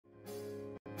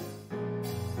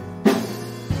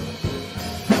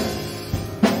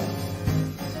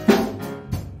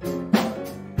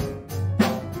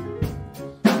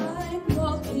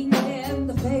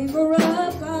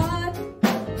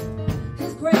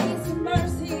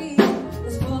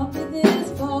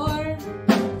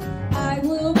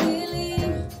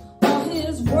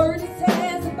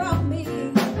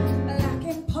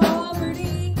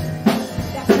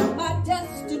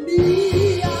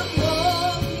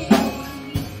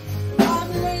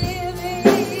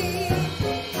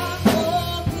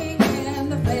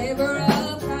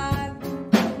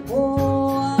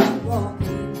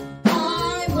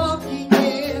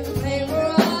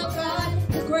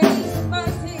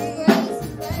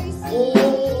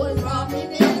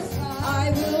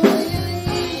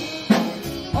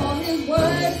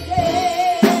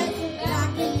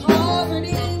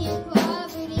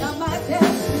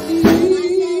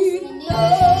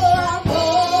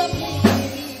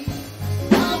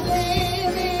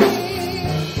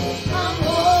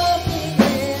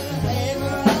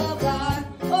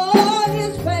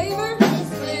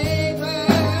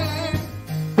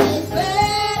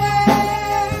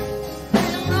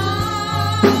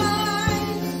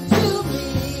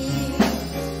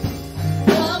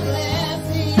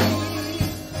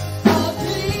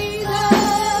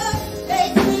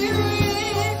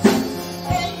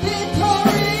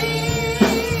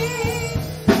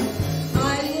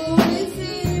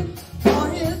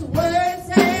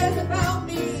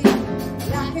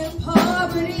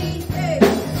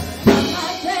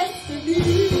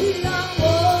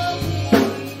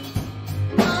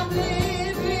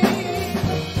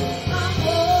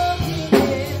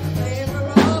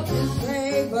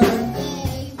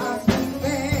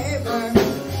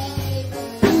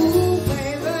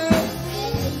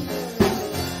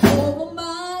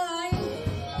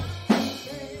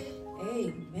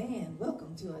Amen.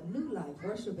 Welcome to a new life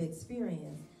worship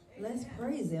experience. Let's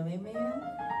praise him. Amen.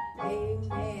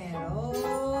 Amen.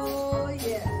 Oh,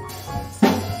 yeah.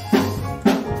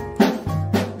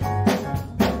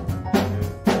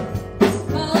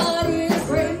 God is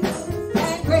great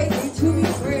and greatly to be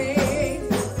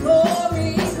praised.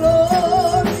 Glory,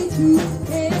 glory to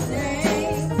his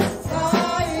name.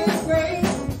 God is great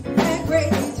and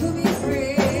greatly to be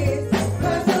praised.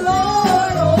 Praise the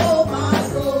Lord, oh my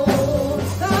soul.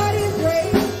 God is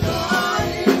great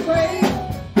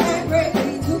and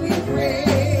greatly to be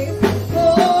praised.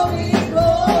 Glory,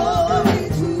 glory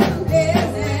to his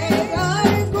name. God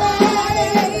is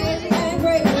great and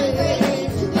greatly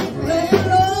to be praised. Praise the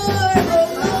Lord, oh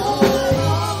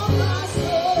my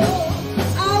soul.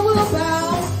 I will bow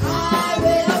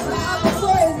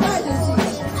before his majesty.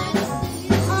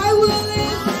 I will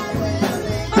lift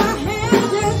my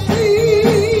hands and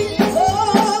sing.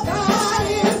 Oh, God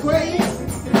is great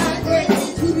and greatly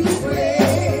to be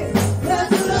praised. Bless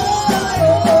the Lord,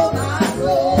 oh my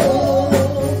soul.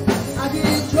 I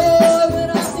get joy when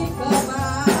I think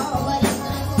about.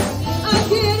 I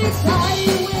get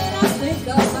excited when I think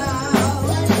about.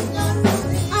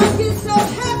 I get so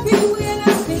happy when I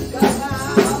think about.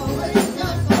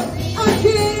 I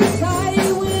get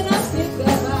excited when I think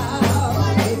about.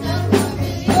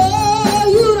 Oh,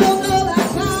 you don't know that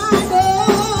God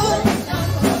knows.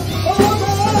 Oh,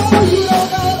 no, you don't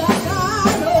know that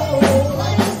God knows.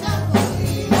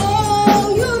 Oh,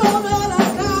 you don't know that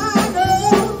God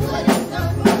knows.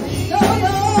 No,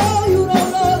 you don't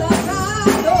know that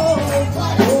God knows.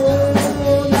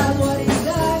 Oh, that's what he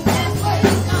does.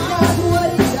 That's what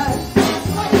he does.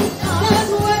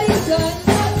 That's what he does.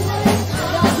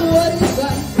 That's what he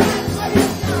does.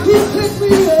 He picks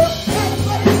me up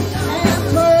and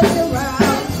turns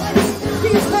around.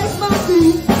 He takes my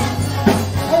feet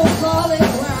on solid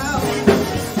ground.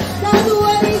 That's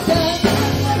what he does.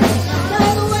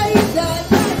 That's what he does.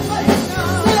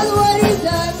 That's what he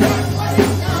does. That's what he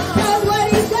does. That's what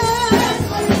he does.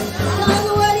 That's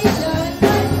what he does.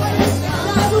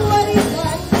 That's what he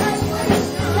does.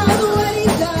 That's what he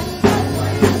does.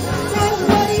 That's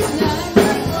what he does.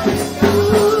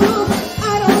 Ooh,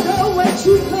 I don't know what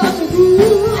you come to do.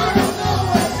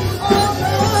 Oh,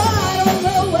 no, I don't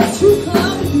know what you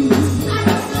come to do.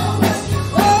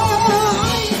 Oh,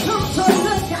 I ain't come to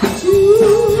look at you.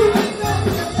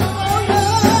 Oh, no,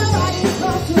 I ain't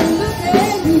come to look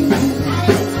at you.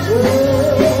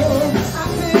 Oh, I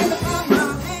came to pop my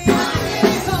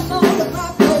hand. Come on to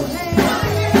pop your hand.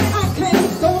 I came to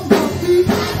stomp my feet.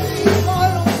 Boy,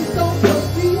 don't you stomp your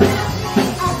feet.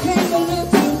 I came to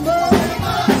lift you up.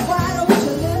 Why don't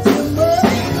you lift him up?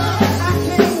 I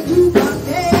came to do my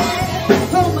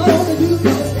dance. Come on to do your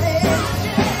dance.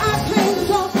 I came to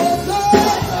jump for joy.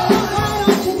 Why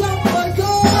don't you jump for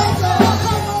joy?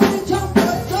 Come on and jump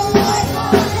for joy.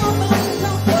 Come on and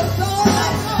jump for joy.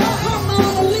 Come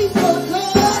on and leap for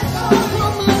joy.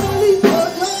 Come on and leap for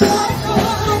joy.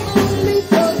 Come on and leap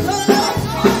for joy.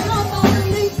 Come on and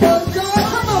leap for joy.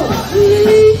 Come on,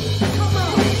 leap. Come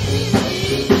on.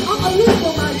 I'm a leap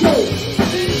for my joy.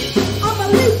 I'm a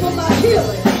leap for my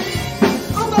healing.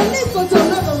 I'm a leap for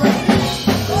deliverance.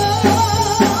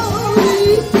 Oh,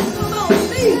 leap. Come on,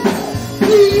 leap.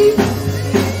 Leap.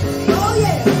 Oh,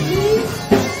 yeah, leap.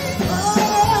 Oh,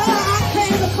 I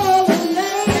came to call his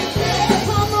name.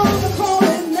 Come on to call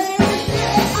his name.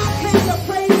 I came to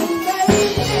praise his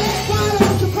name. Why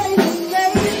don't you praise his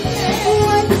name?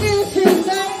 What is his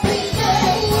name?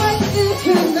 What is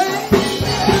his name?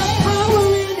 Power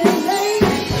in his name.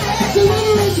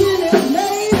 Deliverance in his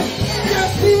name.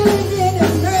 There's healing in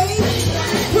his name.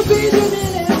 Provision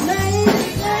in his name.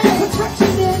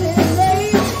 Protection in his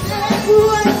name.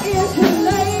 What is his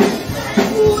name?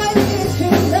 What is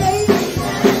his name?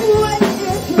 What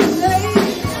is his name?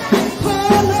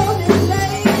 Call on his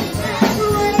name.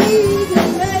 Praise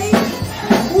his name.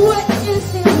 What is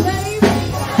his name?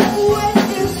 What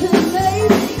is his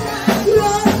name?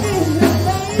 Lord is his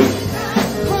name.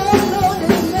 Call on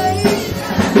his name.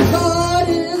 God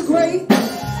is great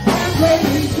and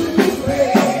greatly to be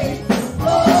praised.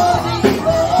 Glory,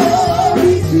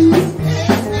 glory to his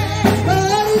name.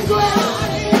 God is great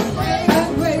and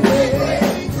greatly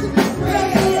to be praised.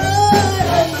 Praise the Lord,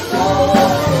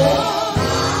 oh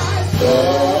my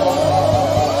soul.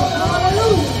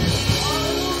 Hallelujah.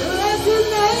 Bless his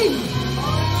name.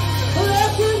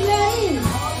 Bless his name.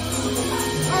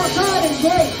 Our God is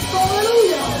great.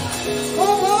 Hallelujah.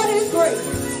 Oh, God is great.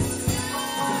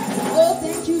 Oh,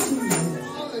 thank you, Jesus.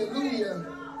 Hallelujah.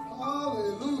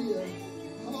 Hallelujah.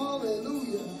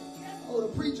 Hallelujah. Oh, the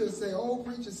preacher said, old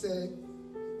preacher said,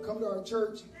 come to our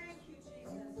church.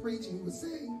 preaching, he would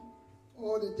say,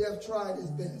 oh, the deaf tried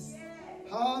his best.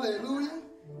 Hallelujah.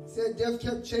 Said deaf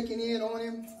kept checking in on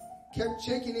him, kept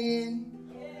checking in,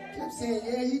 kept saying,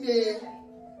 yeah, he did.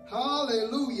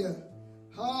 Hallelujah.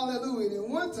 Hallelujah.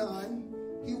 And one time,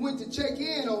 he went to check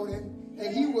in on him,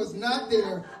 and he was not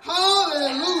there.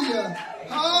 Hallelujah.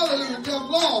 Hallelujah. Deaf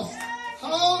lost.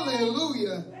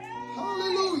 Hallelujah.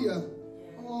 Hallelujah.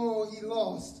 Oh, he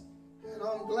lost. And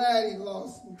I'm glad he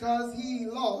lost. Because he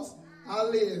lost, I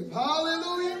live.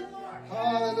 Hallelujah.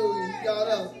 Hallelujah. He got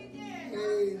up.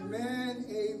 Amen.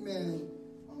 Amen.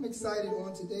 I'm excited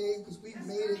on today because we've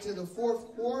made it to the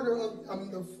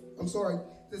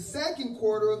the second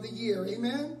quarter of the year.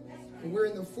 Amen. And we're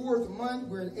in the 4th month.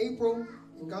 We're in April.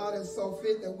 And God has saw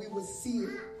fit that we would see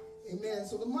it. Amen.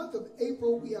 So the month of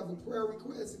April, we have a prayer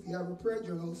request. If you have a prayer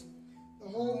journals, the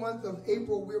whole month of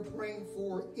April, we're praying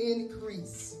for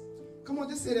increase. Come on,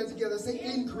 just say that together. Say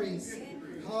increase.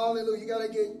 Hallelujah. You got to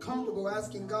get comfortable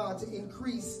asking God to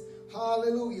increase.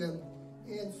 Hallelujah.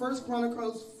 And 1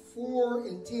 Chronicles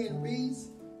 4:10 reads,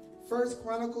 1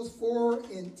 Chronicles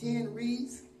 4:10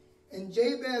 reads, and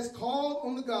Jabez called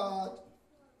on the God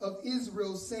of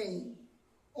Israel, saying,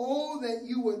 oh, that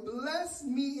you would bless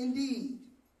me indeed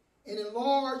and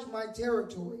enlarge my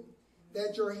territory,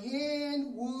 that your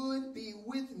hand would be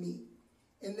with me,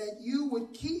 and that you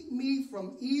would keep me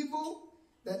from evil,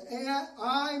 that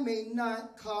I may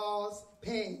not cause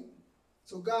pain.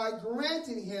 So God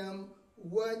granted him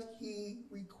what he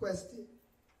requested.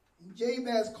 And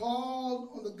Jabez called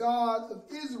on the God of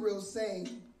Israel, saying,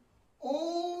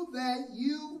 oh, that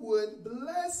you would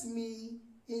bless me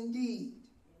indeed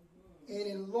and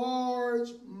enlarge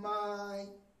my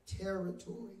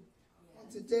territory.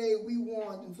 And today we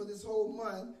want, and for this whole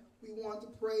month, we want to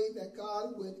pray that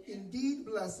God would indeed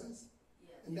bless us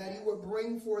and that he would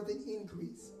bring forth an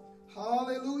increase.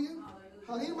 Hallelujah.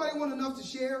 Anybody want enough to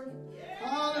share?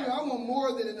 Hallelujah. I want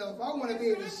more than enough. I want to be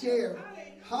able to share.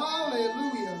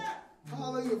 Hallelujah.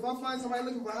 Hallelujah. If I find somebody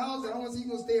looking for a house, then I want to see you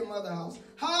going to stay in my other house.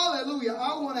 Hallelujah.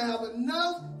 I want to have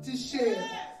enough to share.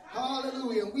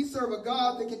 Hallelujah. And we serve a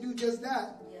God that can do just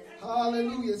that.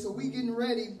 Hallelujah. So we getting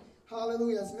ready.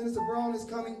 Hallelujah. As Minister Brown is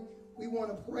coming, we want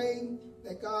to pray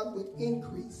that God would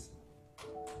increase.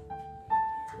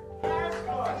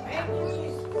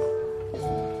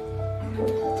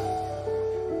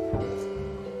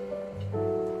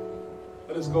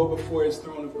 Let us go before his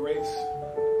throne of grace.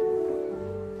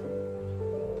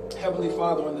 Heavenly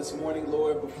Father, on this morning,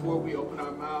 Lord, before we open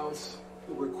our mouths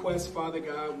with requests, Father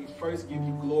God, we first give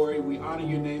you glory. We honor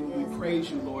your name and we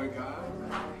praise you, Lord God,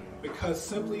 because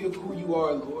simply of who you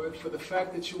are, Lord, for the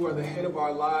fact that you are the head of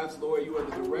our lives, Lord, you are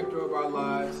the director of our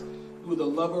lives. You are the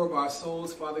lover of our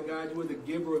souls, Father God. You are the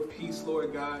giver of peace,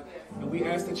 Lord God. And we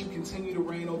ask that you continue to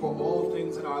reign over all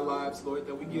things in our lives, Lord,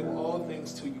 that we give all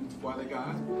things to you, Father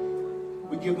God.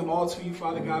 We give them all to you,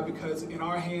 Father God, because in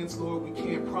our hands, Lord, we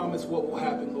can't promise what will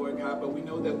happen, Lord God, but we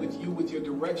know that with you, with your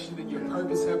direction and your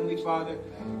purpose, Heavenly Father,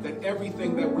 that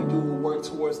everything that we do will work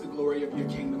towards the glory of your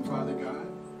kingdom, Father God.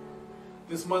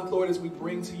 This month, Lord, as we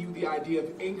bring to you the idea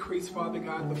of increase, Father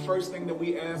God, the first thing that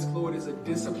we ask, Lord, is a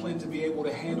discipline to be able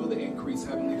to handle the increase,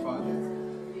 Heavenly Father.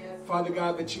 Father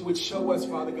God, that you would show us,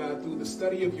 Father God, through the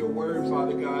study of your word,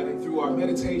 Father God, and through our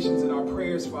meditations and our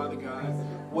prayers, Father God,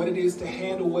 what it is to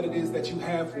handle what it is that you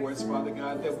have for us, Father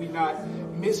God, that we not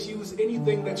misuse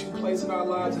anything that you place in our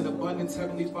lives in abundance,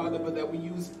 Heavenly Father, but that we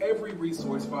use every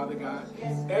resource, Father God,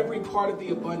 every part of the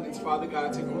abundance, Father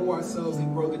God, to grow ourselves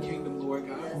and grow the kingdom, Lord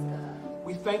God.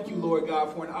 We thank you, Lord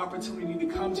God, for an opportunity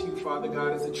to come to you, Father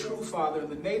God, as a true father in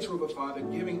the nature of a father,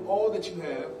 giving all that you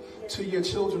have to your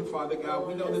children, Father God.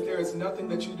 We know that there is nothing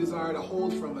that you desire to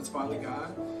hold from us, Father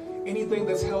God. Anything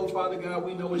that's held, Father God,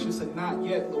 we know is just a not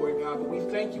yet, Lord God. But we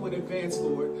thank you in advance,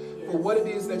 Lord, for what it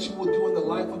is that you will do in the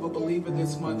life of a believer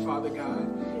this month, Father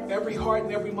God. Every heart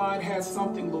and every mind has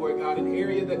something, Lord God, an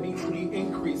area that needs to be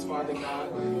increased, Father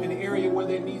God. An area where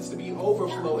there needs to be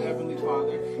overflow, Heavenly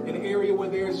Father. An area where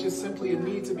there is just simply a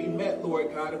need to be met,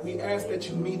 Lord God. And we ask that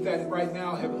you meet that right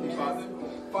now, Heavenly Father.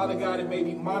 Father God, it may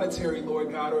be monetary, Lord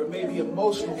God, or it may be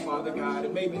emotional, Father God.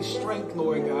 It may be strength,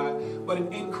 Lord God, but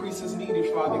an increase is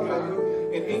needed, Father God.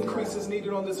 An increase is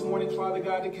needed on this morning, Father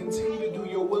God, to continue to do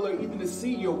your will or even to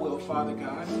see your will, Father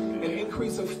God. An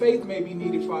increase of faith may be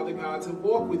needed, Father God, to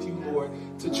walk with you, Lord,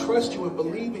 to trust you and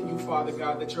believe in you, Father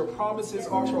God, that your promises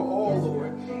are for all,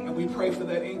 Lord. And we pray for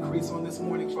that increase on this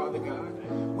morning, Father God.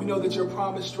 We know that your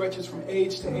promise stretches from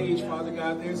age to age, Father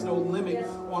God. There's no limit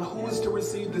on who is to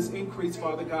receive this increase,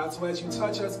 Father God. So as you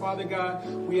touch us, Father God,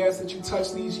 we ask that you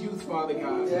touch these youth, Father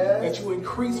God, that you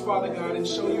increase, Father God, and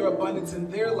show your abundance in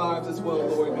their lives as well,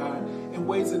 Lord God, in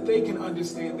ways that they can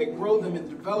understand, that grow them and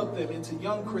develop them into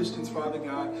young Christians, Father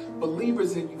God,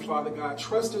 believers in you, Father God,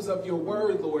 trusters of your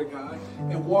word, Lord God,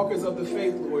 and walkers of the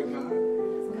faith, Lord God.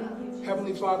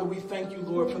 Heavenly Father, we thank you,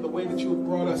 Lord, for the way that you have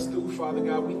brought us through, Father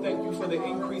God. We thank you for the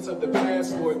increase of the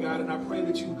past, Lord God, and I pray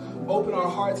that you open our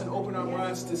hearts and open our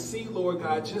minds to see, Lord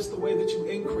God, just the way that you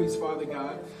increase, Father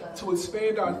God, to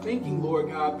expand our thinking, Lord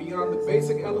God, beyond the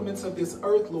basic elements of this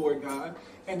earth, Lord God,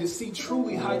 and to see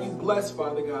truly how you bless,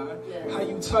 Father God, how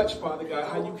you touch, Father God,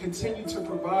 how you continue to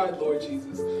provide, Lord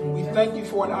Jesus. We thank you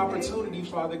for an opportunity,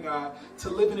 Father God, to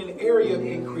live in an area of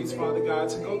increase, Father God,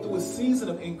 to go through a season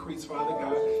of increase, Father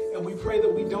God, and we pray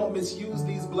that we don't misuse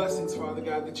these blessings, Father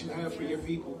God, that you have for your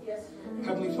people.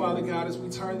 Heavenly Father God, as we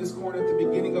turn this corner at the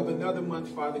beginning of another month,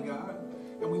 Father God,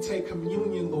 and we take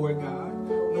communion, Lord God,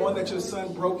 knowing that your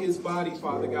son broke his body,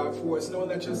 Father God, for us, knowing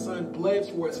that your son bled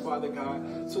for us, Father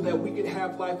God, so that we could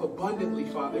have life abundantly,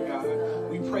 Father God.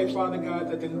 We pray, Father God,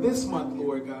 that in this month,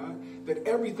 Lord God, that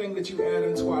everything that you add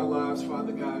into our lives,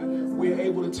 Father God, we're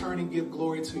able to turn and give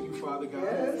glory to you, Father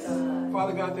God.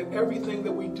 Father God, that everything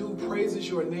that we do praises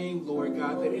your name, Lord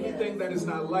God, that anything that is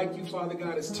not like you, Father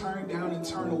God, is turned down and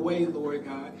turned away, Lord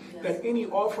God, that any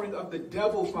offering of the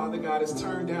devil, Father God, is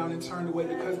turned down and turned away,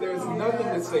 because there is nothing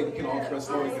that Satan can offer us,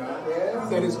 Lord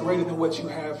God, that is greater than what you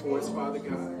have for us, Father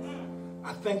God.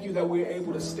 I thank you that we're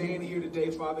able to stand here today,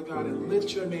 Father God, and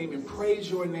lift your name and praise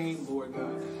your name, Lord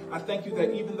God. I thank you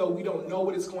that even though we don't know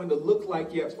what it's going to look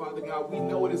like yet, Father God, we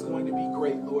know it is going to be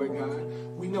great, Lord God.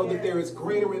 We know that there is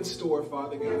greater in store,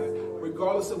 Father God.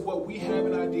 Regardless of what we have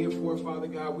an idea for, Father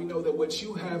God, we know that what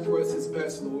you have for us is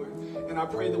best, Lord. And I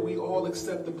pray that we all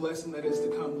accept the blessing that is to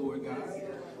come, Lord God.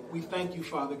 We thank you,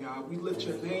 Father God. We lift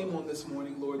your name on this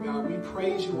morning, Lord God. We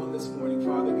praise you on this morning,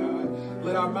 Father God.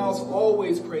 Let our mouths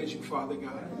always praise you, Father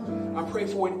God. I pray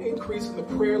for an increase in the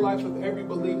prayer life of every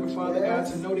believer, Father God.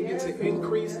 To know to get to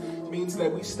increase means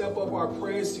that we step up our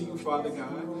prayers to you, Father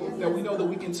God. That we know that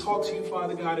we can talk to you,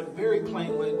 Father God, in very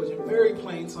plain language, in very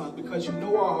plain tongue, because you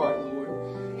know our heart, Lord.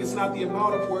 It's not the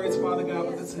amount of words, Father God,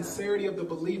 but the sincerity of the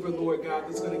believer, Lord God,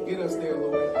 that's going to get us there,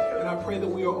 Lord. And I pray that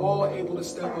we are all able to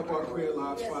step up our prayer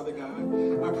lives, Father God.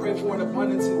 I pray for an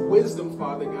abundance in wisdom,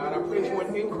 Father God. I pray for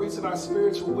an increase in our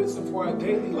spiritual wisdom for our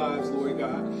daily lives, Lord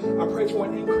God. I pray for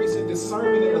an increase in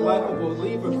discernment in the life of a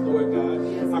believer, Lord God.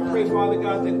 I pray, Father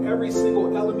God, that every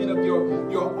single element of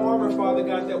your armor, Father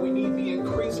God, that we need be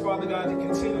increased, Father God, to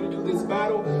continue to do this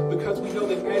battle, because we know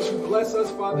that as you bless us,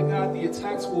 Father God, the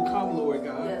attacks will come, Lord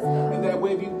God. And that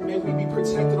way may we be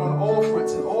protected on all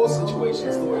fronts in all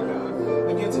situations, Lord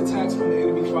God, against attacks from the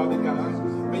enemy, Father God.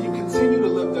 May you continue to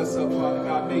lift us up, Father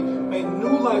God. May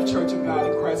New Life Church of God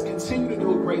in Christ continue to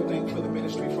do a great thing for the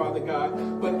ministry, Father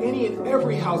God. But any and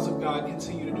every house of God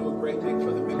continue to do a great thing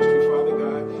for the ministry, Father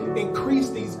God. Increase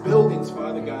these buildings,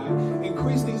 Father God.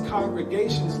 Increase these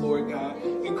congregations, Lord God.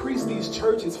 Increase these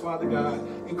churches, Father God.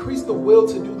 Increase the will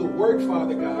to do the work,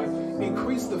 Father God.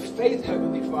 Increase the faith,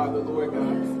 Heavenly Father, Lord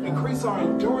God. Increase our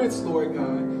endurance, Lord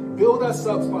God. Build us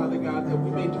up, Father God, that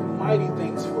we may do mighty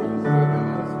things for you, Lord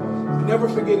God. Never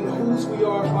forgetting whose we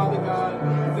are, Father God.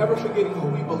 Never forgetting who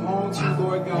we belong to,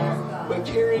 Lord God. But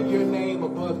carrying your name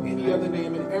above any other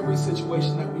name in every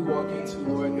situation that we walk into,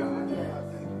 Lord God.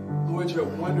 Lord, you're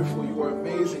wonderful. You are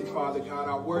amazing, Father God.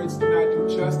 Our words do not do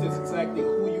justice exactly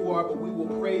who you are, but we will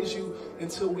praise you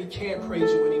until we can't praise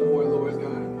you anymore, Lord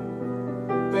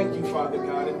God. Thank you, Father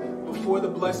God. And before the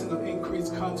blessing of increase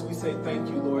comes, we say thank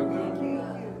you, Lord God.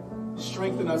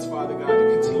 Strengthen us, Father God,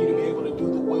 to continue to be able to do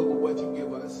the will with what you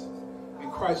give us. In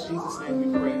Christ Jesus'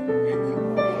 name we pray. Amen.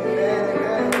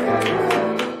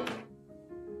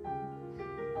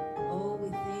 Oh, we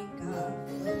thank God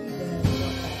for what he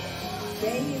does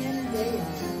day in and day out.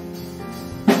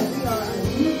 We are a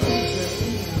new creature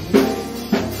in him.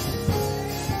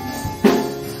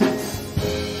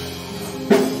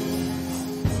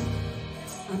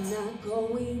 I'm not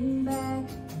going back,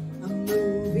 I'm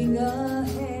moving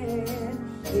ahead,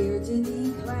 here to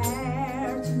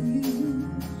declare to you,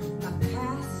 my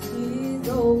past is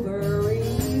over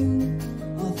in you,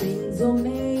 all things are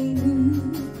made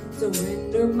new,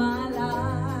 surrender my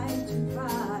life to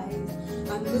Christ,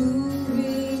 I'm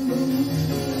moving forward.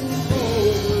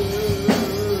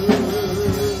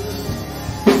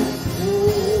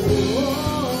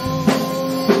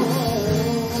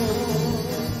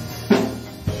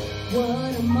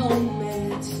 What a moment.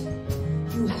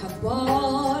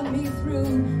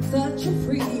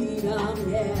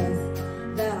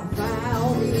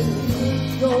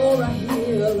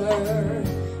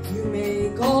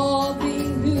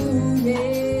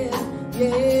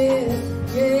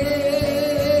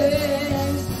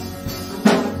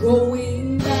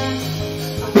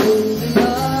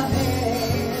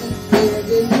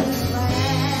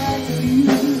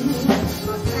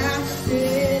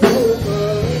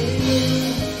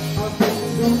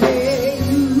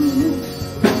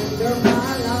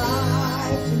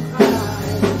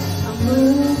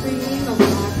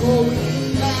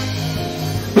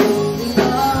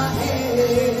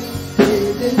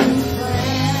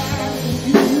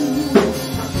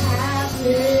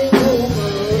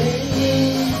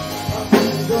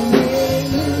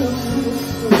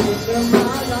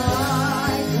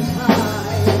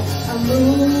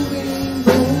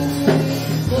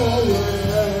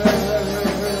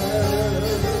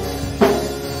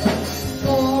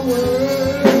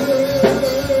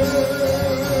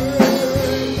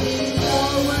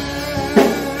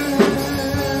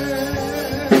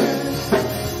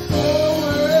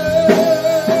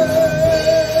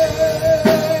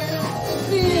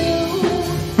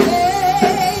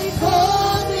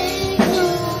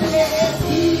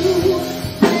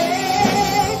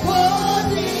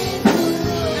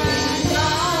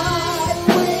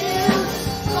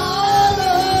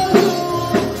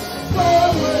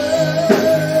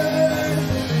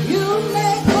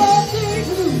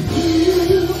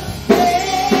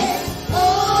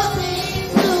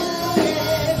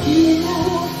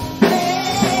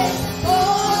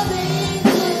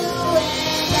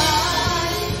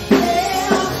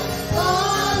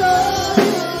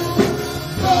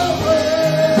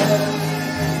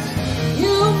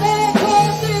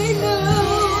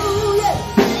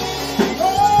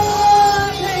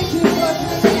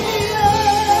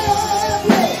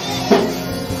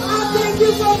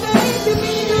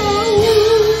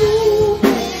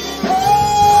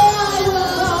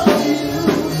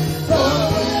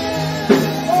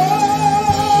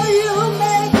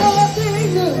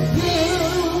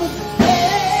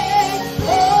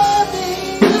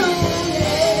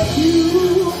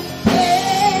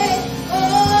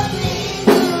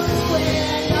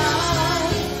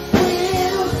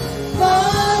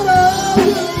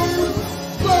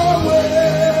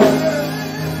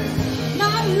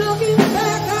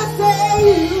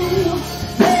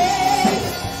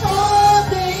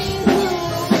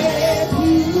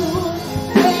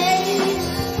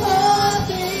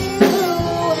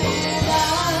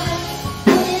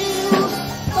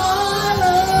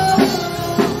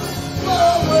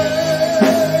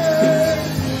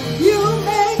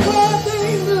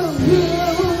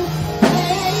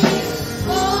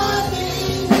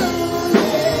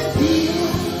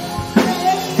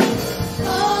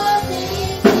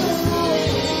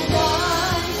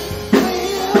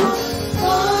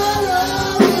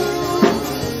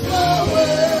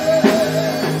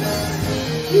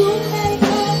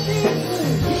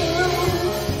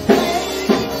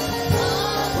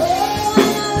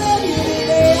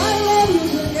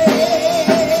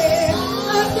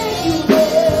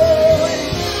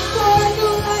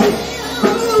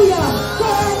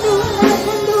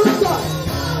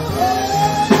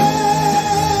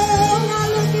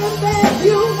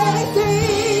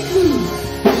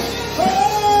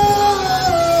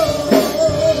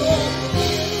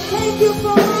 you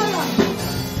for my life.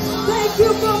 Thank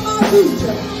you for my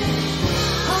future.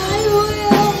 I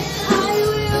will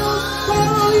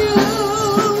follow you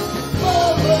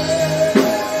forward.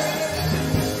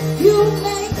 You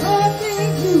make all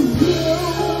things new. You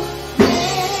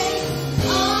make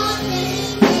all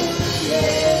things new.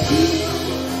 Yes, you make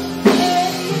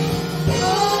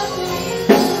all things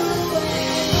new.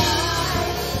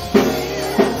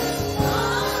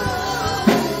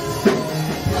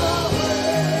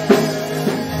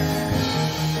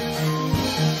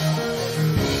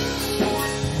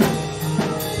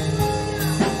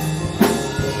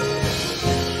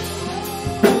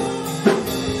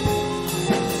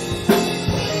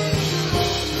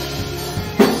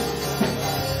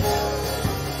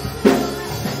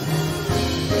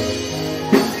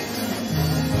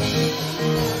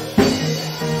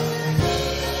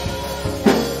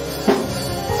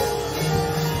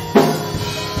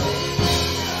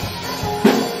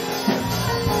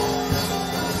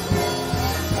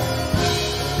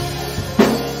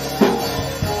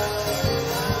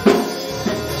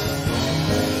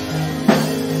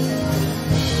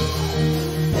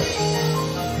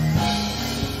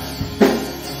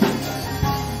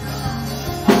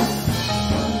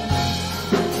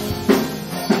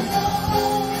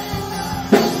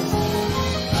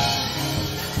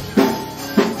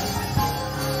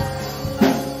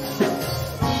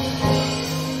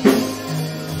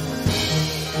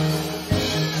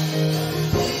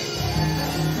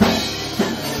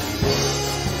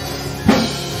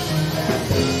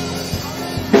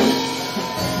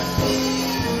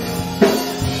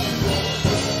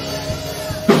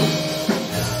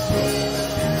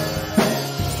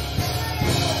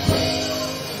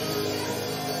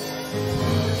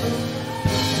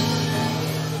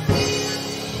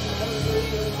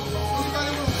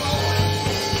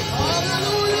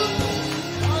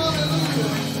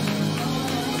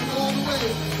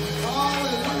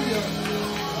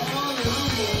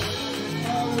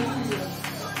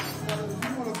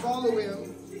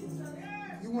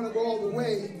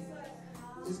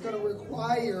 It's going to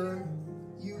require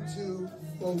you to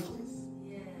focus.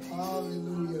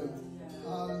 Hallelujah.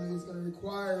 Hallelujah. It's going to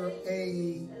require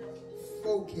a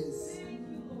focus.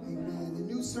 Amen. The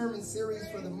new sermon series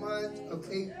for the month of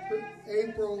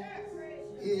April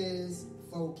is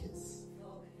Focus.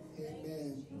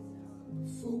 Amen.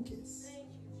 Focus.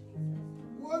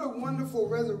 What a wonderful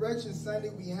Resurrection Sunday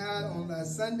we had on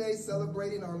last Sunday,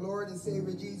 celebrating our Lord and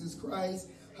Savior Jesus Christ.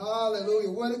 Hallelujah.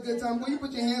 What a good time. Will you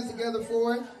put your hands together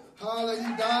for it? Hallelujah.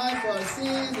 He died for our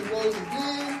sins and rose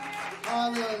again.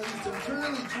 Hallelujah. He's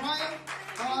eternally triumphed.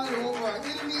 Hallelujah. Over our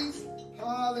enemies.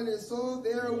 Hallelujah. So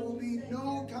there will be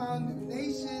no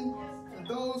condemnation for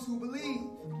those who believe,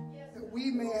 that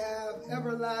we may have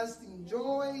everlasting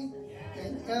joy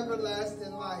and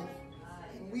everlasting life.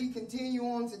 And we continue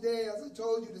on today, as I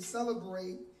told you, to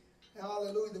celebrate,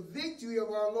 hallelujah, the victory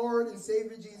of our Lord and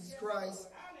Savior Jesus Christ.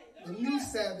 The new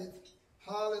Sabbath,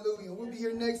 hallelujah. We'll be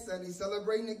here next Sunday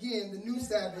celebrating again the new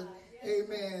Sabbath.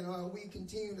 Amen. We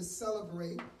continue to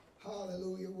celebrate,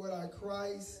 hallelujah, what our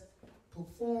Christ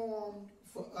performed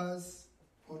for us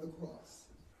on the cross.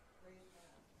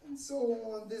 And so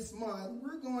on this month,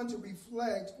 we're going to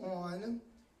reflect on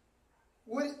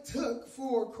what it took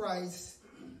for Christ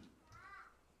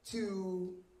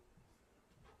to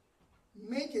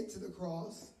make it to the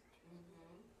cross,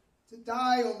 to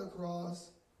die on the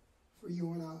cross, for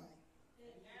you and I.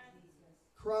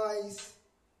 Christ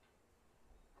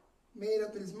made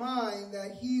up his mind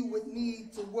that he would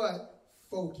need to what?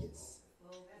 Focus.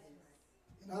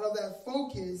 And out of that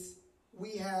focus,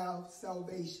 we have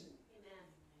salvation.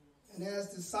 And as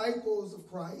disciples of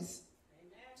Christ,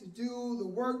 to do the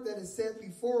work that is set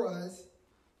before us,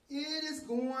 it is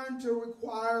going to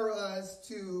require us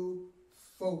to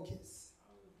focus.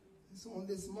 And so on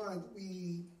this month,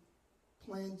 we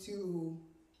plan to,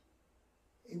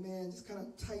 amen, just kind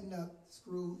of tighten up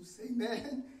screws,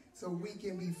 amen, so we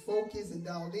can be focused and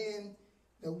dialed in,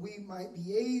 that we might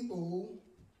be able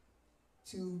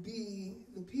to be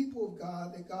the people of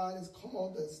God that God has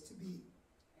called us to be.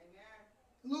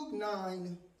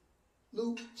 Amen.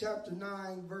 Luke chapter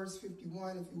 9, verse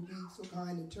 51, if you'll be so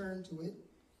kind and turn to it.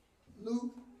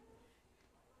 Luke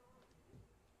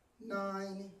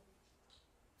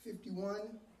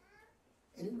 9:51,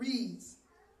 and it reads,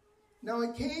 "Now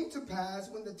it came to pass,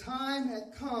 when the time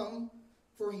had come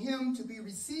for him to be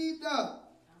received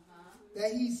up,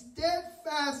 that he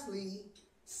steadfastly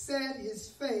set his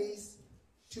face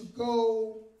to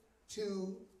go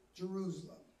to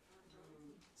Jerusalem."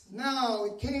 So now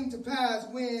it came to pass,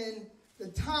 when the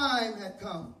time had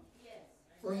come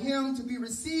for him to be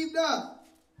received up,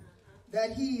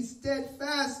 that Jesus,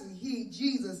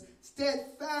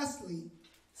 steadfastly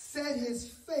set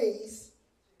his face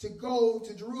to go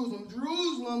to Jerusalem.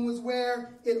 Jerusalem was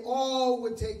where it all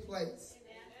would take place.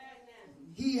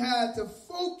 He had to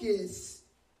focus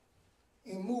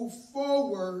and move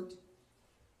forward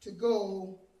to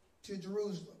go to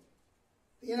Jerusalem.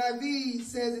 The NIV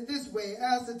says it this way: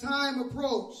 as the time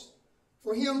approached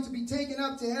for him to be taken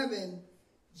up to heaven,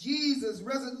 Jesus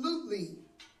resolutely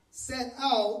set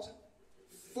out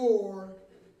for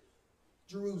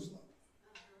Jerusalem.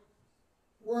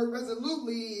 Word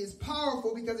resolutely is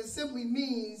powerful because it simply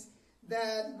means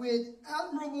that with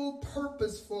admirable,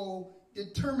 purposeful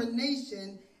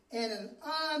determination and an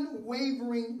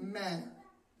unwavering manner,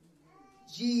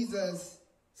 Jesus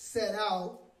set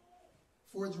out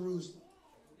for Jerusalem.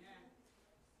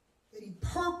 That he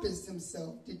purposed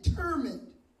himself, determined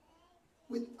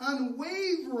with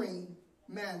unwavering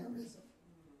mannerism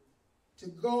to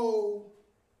go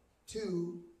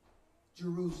to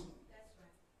Jerusalem.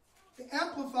 The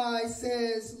Amplified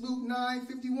says, Luke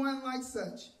 9:51, like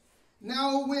such: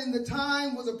 now when the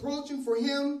time was approaching for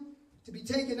him to be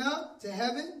taken up to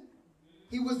heaven,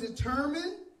 he was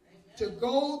determined to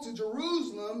go to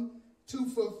Jerusalem to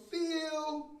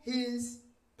fulfill his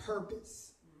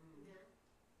purpose.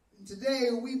 And today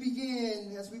as we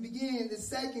begin the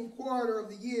second quarter of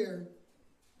the year,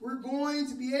 we're going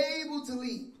to be able to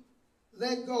leap,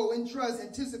 let go, entrust,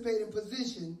 anticipate, and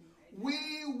position. We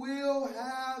will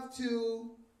have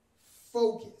to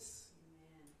focus.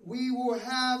 We will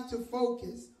have to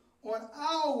focus on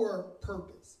our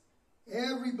purpose.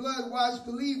 Every blood-washed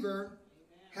believer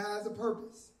has a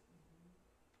purpose.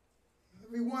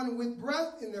 Everyone with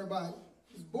breath in their body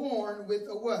is born with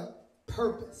a what?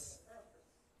 Purpose.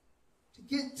 To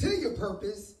get to your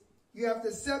purpose, you have to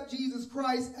accept Jesus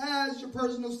Christ as your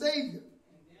personal Savior.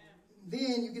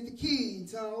 Then you get the key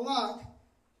to unlock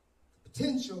the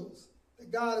potentials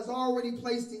that God has already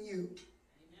placed in you.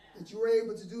 That you are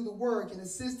able to do the work and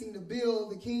assisting to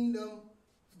build the kingdom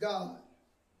of God.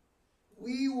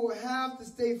 We will have to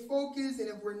stay focused, and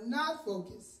if we're not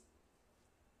focused,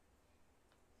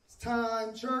 it's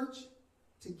time, church,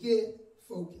 to get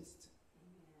focused.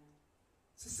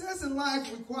 Success in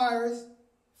life requires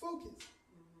focus.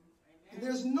 And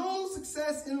there's no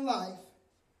success in life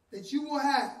that you will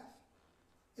have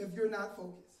if you're not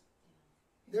focused.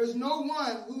 There's no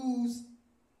one who's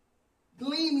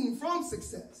gleaming from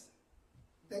success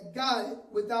that got it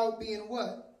without being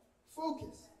what?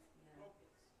 Focused.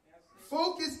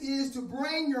 Focus is to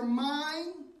bring your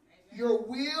mind, your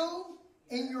will,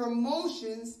 and your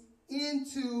emotions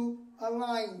into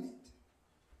alignment.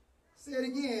 Say it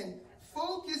again.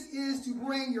 Focus is to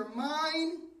bring your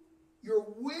mind, your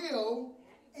will,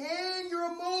 and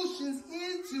your emotions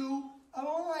into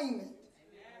alignment.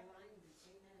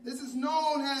 This is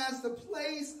known as the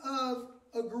place of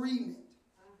agreement.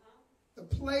 The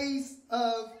place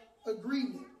of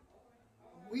agreement.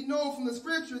 We know from the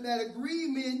scripture that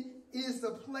agreement is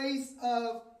the place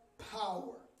of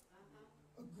power.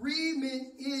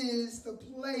 Agreement is the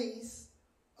place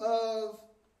of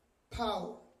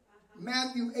power.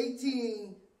 Matthew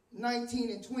 18:19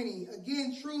 and 20.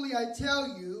 Again, truly I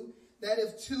tell you that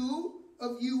if two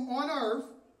of you on earth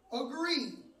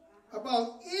agree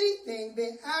about anything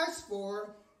they ask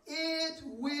for, it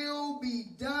will be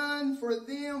done for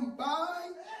them by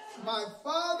my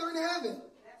Father in heaven.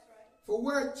 For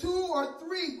where two or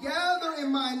three gather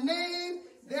in my name,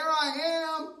 there I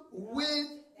am with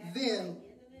them.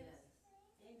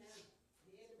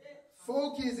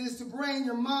 Focus is to bring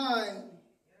your mind,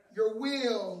 your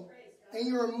will, and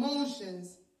your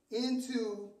emotions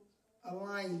into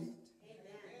alignment.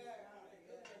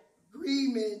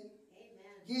 Agreement,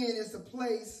 again, is the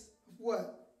place of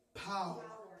what? Power.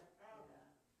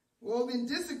 Well, then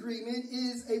disagreement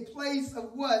is a place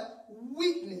of what?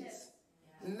 Weakness.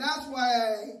 And that's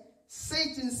why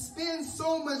Satan spends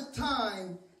so much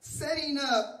time setting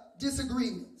up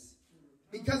disagreements.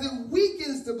 Because it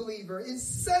weakens the believer. It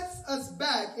sets us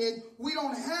back. And we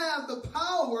don't have the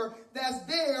power that's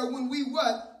there when we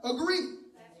what? Agree.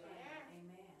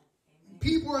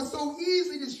 People are so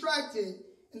easily distracted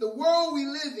in the world we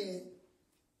live in,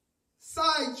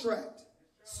 sidetracked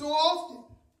so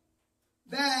often,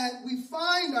 that we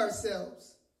find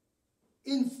ourselves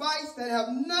in fights that have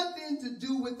nothing to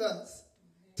do with us,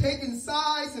 taking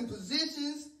sides and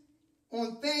positions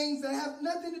on things that have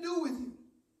nothing to do with you,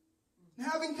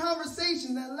 having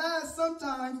conversations that last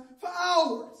sometimes for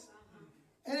hours,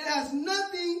 and it has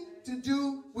nothing to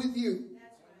do with you.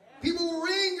 People will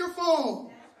ring your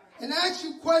phone and ask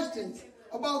you questions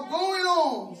about going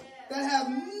on that have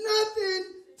nothing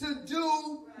to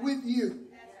do with you.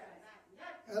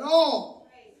 at all.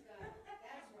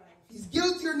 If he's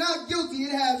guilty or not guilty,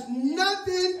 it has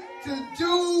nothing to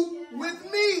do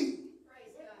with me.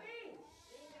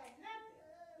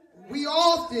 We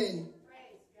often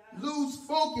lose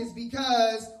focus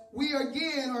because we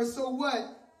again are so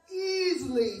what?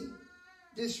 Easily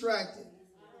distracted.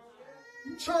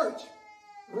 Church,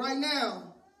 right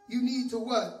now, you need to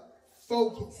what?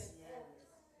 Focus.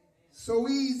 So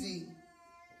easily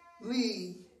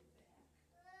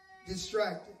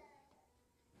distracted.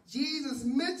 Jesus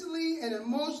mentally and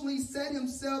emotionally set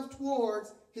himself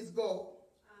towards his goal.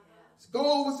 His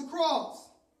goal was the cross.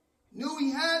 Knew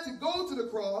he had to go to the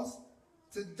cross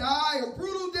to die a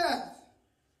brutal death,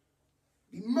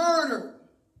 be murdered,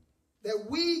 that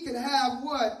we could have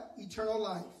what? Eternal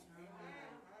life.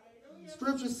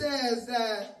 Scripture says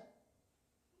that,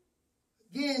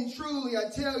 again, truly I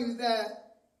tell you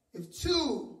that if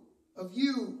two of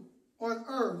you on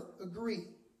earth agree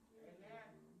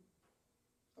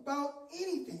about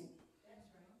anything,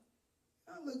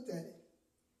 I looked at it,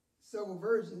 several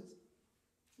versions,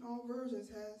 and all versions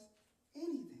has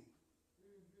anything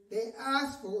they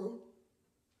ask for,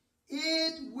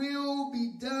 it will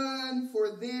be done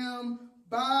for them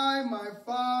by my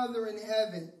Father in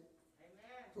heaven.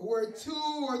 For where 2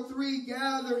 or 3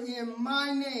 gather in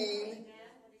my name,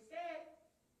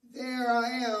 there I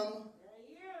am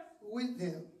with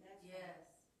them.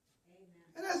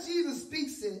 And as Jesus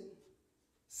speaks it,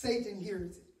 Satan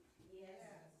hears it.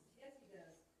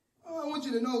 Oh, I want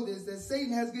you to know this, that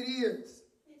Satan has good ears.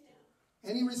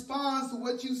 And he responds to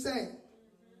what you say.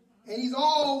 And he's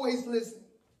always listening.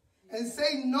 And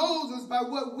Satan knows us by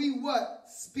what we what?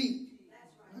 Speak.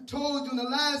 I told you in the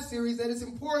last series that it's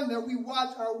important that we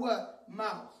watch our what?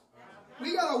 Mouth.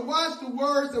 We got to watch the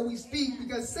words that we speak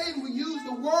because Satan will use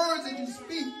the words that you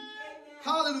speak,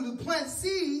 hallelujah, to plant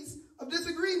seeds of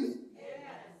disagreement.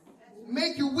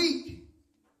 Make you weak.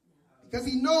 Because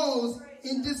he knows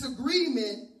in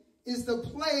disagreement is the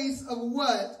place of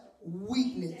what?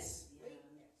 Weakness.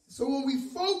 So when we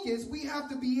focus, we have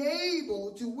to be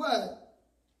able to what?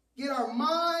 Get our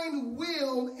mind,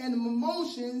 will, and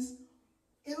emotions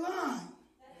in line.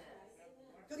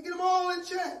 Got to get them all in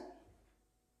check.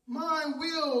 Mind,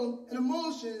 will, and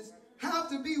emotions have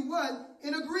to be what?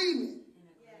 In agreement.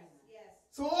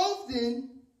 So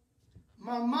often,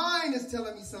 my mind is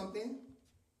telling me something.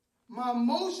 My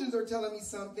emotions are telling me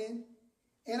something.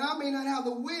 And I may not have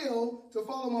the will to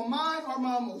follow my mind or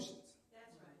my emotions.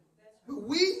 But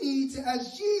we need to,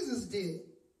 as Jesus did,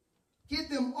 get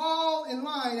them all in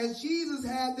line, as Jesus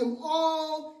had them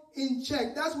all in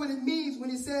check. That's what it means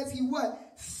when it says he what?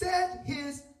 Set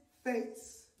his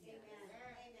face. Amen.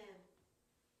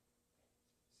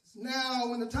 Now,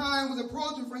 when the time was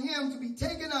approaching for him to be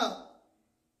taken up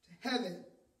to heaven,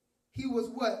 he was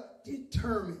what?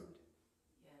 Determined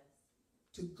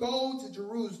to go to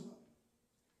Jerusalem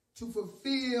to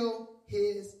fulfill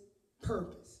his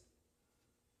purpose.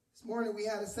 This morning we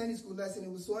had a Sunday school lesson.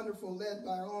 It was wonderful, led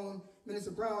by our own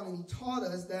Minister Brown, and he taught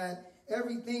us that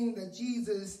everything that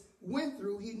Jesus went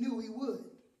through, he knew he would.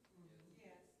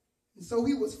 And so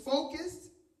he was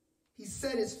focused. He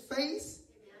set his face.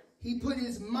 He put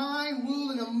his mind,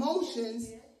 will, and emotions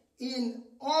in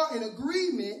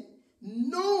agreement,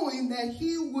 knowing that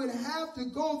he would have to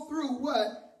go through what?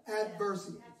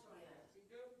 Adversity.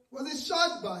 Wasn't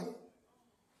shocked by it.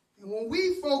 And when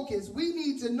we focus, we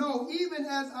need to know, even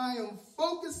as I am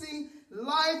focusing,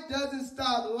 life doesn't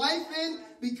stop lifing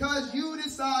because you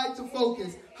decide to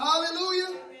focus.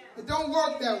 Hallelujah. It don't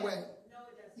work that way.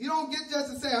 You don't get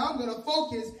just to say, I'm going to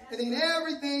focus, and then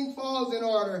everything falls in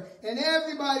order, and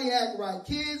everybody act right.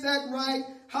 Kids act right.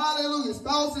 Hallelujah.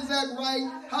 Spouses act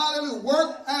right. Hallelujah.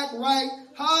 Work act right.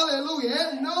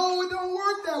 Hallelujah. No, it don't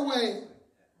work that way.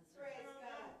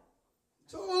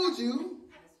 Told you.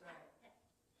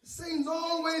 Satan's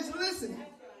always listening.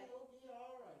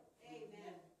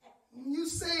 When you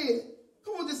say it,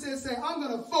 come on, just say, I'm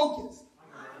going to focus.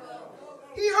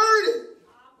 He heard it.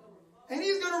 And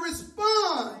he's going to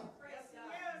respond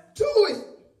to it.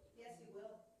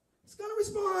 He's going to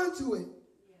respond to it.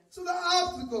 So the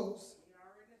obstacles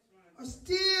are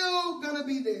still going to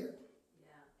be there.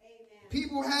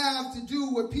 People have to do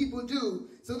what people do.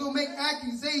 So they'll make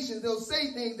accusations. They'll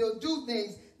say things. They'll do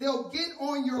things. They'll get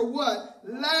on your what?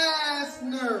 Last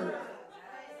nerve.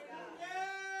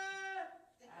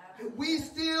 We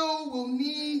still will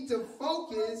need to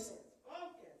focus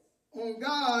on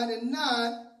God and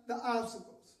not the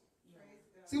obstacles.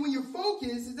 See, when you're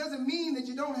focused, it doesn't mean that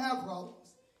you don't have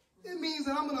problems. It means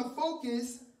that I'm going to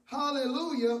focus,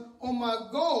 hallelujah, on my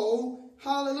goal,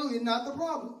 hallelujah, not the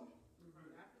problem.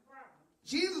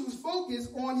 Jesus was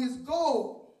focused on his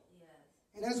goal.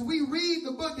 And as we read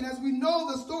the book and as we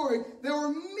know the story, there were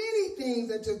many things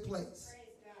that took place.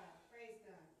 Praise God. Praise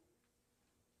God.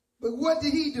 But what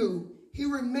did he do? He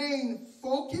remained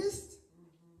focused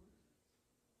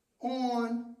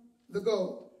on the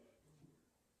goal.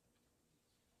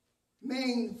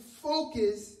 Remained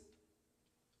focused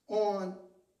on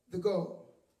the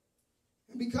goal.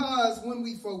 And because when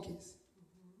we focus,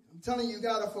 I'm telling you, you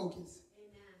got to focus.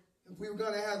 If we were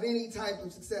going to have any type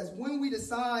of success, when we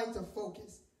decide to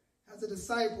focus as a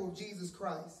disciple of Jesus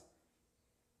Christ,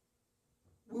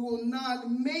 we will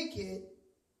not make it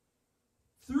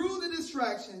through the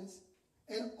distractions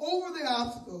and over the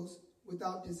obstacles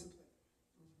without discipline.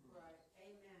 Right.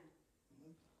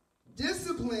 Amen.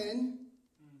 Discipline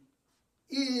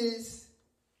is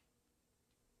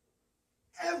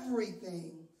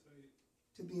everything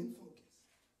to being focused.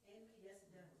 Yes,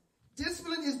 it does.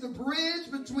 Discipline is the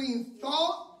bridge between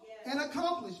thought and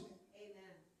accomplishment.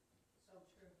 Amen. So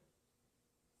true.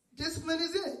 Discipline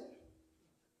is it.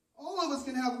 All of us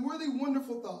can have really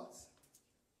wonderful thoughts.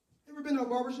 Ever been to a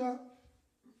barbershop?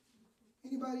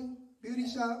 Anybody? Beauty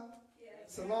shop?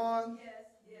 Yes. Salon? Yes.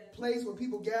 Yes. Place where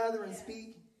people gather and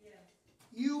speak? Yes.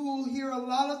 You will hear a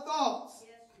lot of thoughts.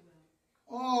 Yes, you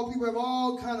will. Oh, people have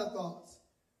all kind of thoughts.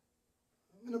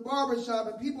 I'm in a barbershop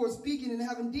and people are speaking and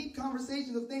having deep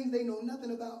conversations of things they know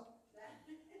nothing about.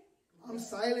 I'm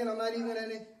silent. I'm not even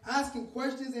asking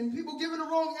questions, and people giving the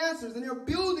wrong answers, and they're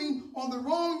building on the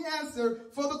wrong answer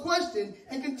for the question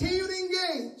and continue to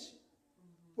engage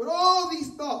with all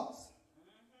these thoughts.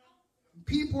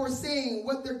 People are saying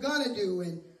what they're going to do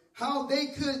and how they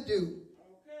could do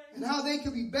and how they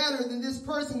could be better than this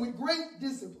person with great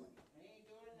discipline.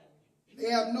 They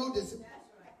have no discipline.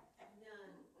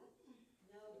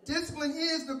 Discipline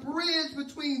is the bridge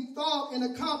between thought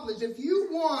and accomplish. If you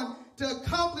want to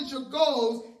accomplish your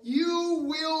goals, you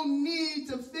will need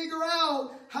to figure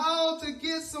out how to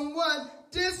get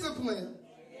somewhat discipline.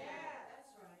 Yeah,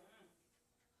 that's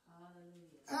right.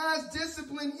 Hallelujah. As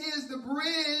discipline is the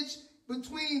bridge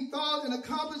between thought and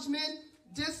accomplishment,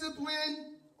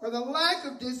 discipline or the lack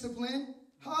of discipline,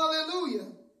 hallelujah,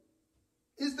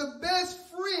 is the best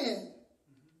friend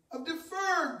of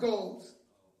deferred goals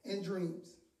and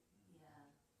dreams.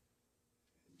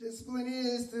 Discipline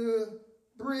is the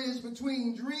bridge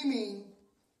between dreaming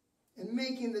and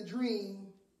making the dream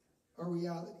a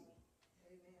reality.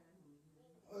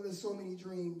 Oh, there's so many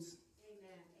dreams.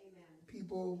 Amen.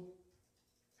 People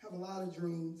have a lot of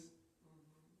dreams.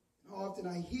 Often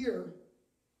I hear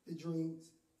the dreams.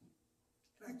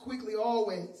 And I quickly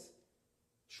always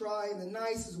try in the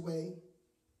nicest way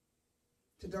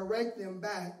to direct them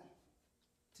back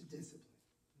to discipline.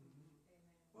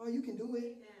 Oh, you can do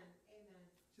it.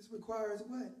 Just requires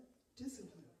what?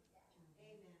 Discipline.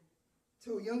 Amen.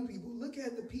 Tell young people, look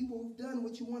at the people who've done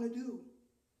what you want to do.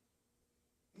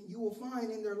 And you will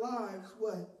find in their lives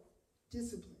what?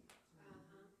 Discipline.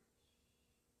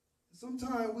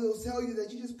 Sometimes we'll tell you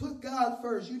that you just put God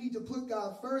first. You need to put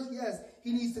God first. Yes,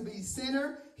 he needs to be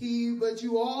center. But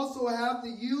you also have to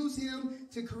use him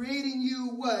to create in you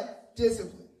what?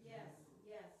 Discipline. Yes.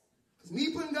 Because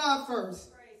me putting God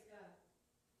first Praise God.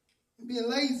 and being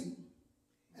lazy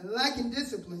and lacking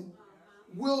discipline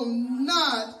will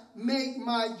not make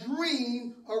my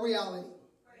dream a reality.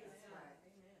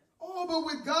 Oh, but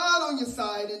with God on your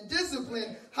side and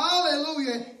discipline,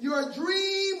 hallelujah, your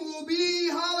dream will be,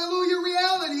 hallelujah,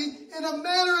 reality in a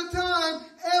matter of time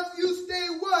if you stay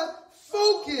what?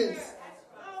 Focused.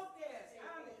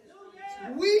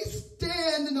 We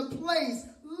stand in a place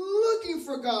looking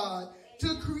for God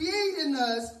to create in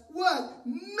us what?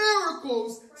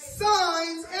 Miracles,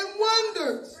 signs, and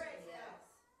wonders.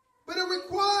 But it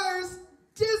requires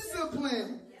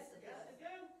discipline.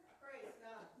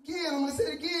 Again, I'm going to say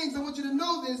it again because I want you to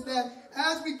know this, that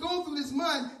as we go through this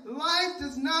month, life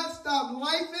does not stop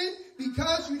lifing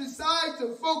because you decide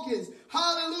to focus.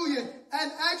 Hallelujah.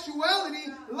 And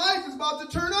actuality, life is about to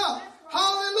turn up.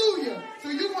 Hallelujah. So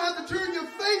you're going to have to turn your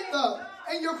faith up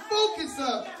and your focus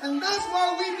up. And that's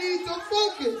why we need to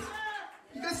focus.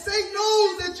 Because Satan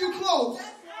knows that you're close.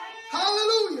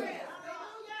 Hallelujah.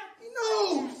 He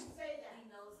knows.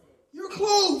 You're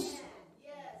close.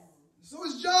 So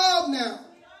his job now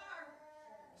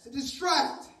is to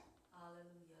distract,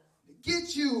 to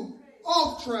get you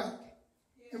off track,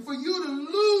 and for you to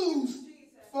lose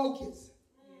focus,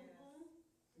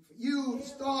 and for you to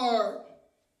start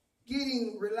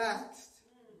getting relaxed,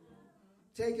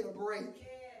 taking a break.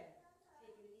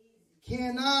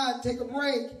 Cannot take a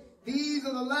break. These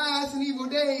are the last and evil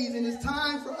days, and it's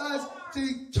time for us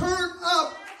to turn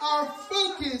up our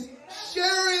focus,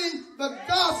 sharing the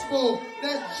gospel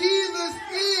that Jesus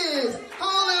is,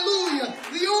 hallelujah,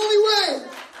 The only way.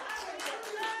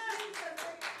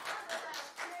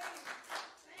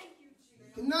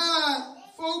 Cannot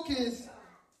focus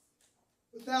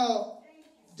without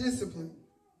discipline.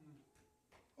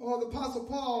 Oh, the Apostle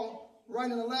Paul,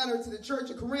 writing a letter to the church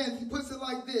of Corinth, he puts it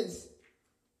like this.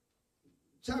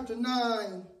 Chapter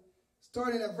 9,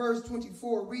 starting at verse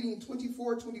 24, reading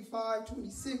 24, 25,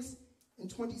 26, and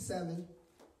 27.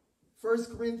 1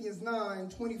 Corinthians 9,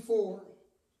 24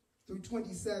 through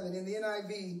 27. In the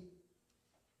NIV,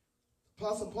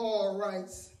 Apostle Paul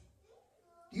writes,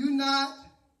 "Do you not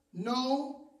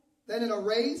know that in a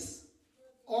race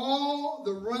all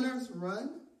the runners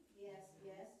run? Yes,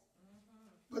 yes.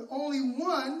 But only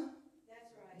one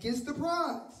That's right. gets the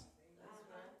prize." That's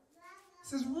right. It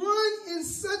says, run in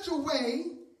such a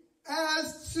way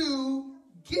as to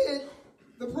get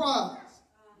the prize.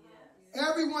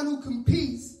 Everyone who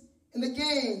competes in the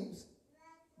games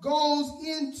goes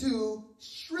into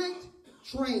strict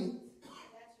training. That's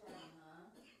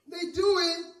right. They do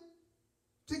it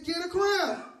to get a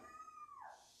crown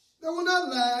that will not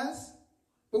last,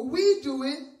 but we do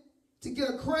it to get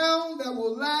a crown that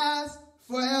will last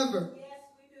forever. Yes,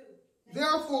 we do.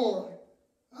 Therefore,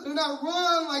 I do not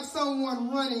run like someone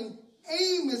running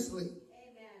aimlessly.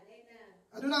 Amen. Amen.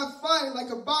 I do not fight like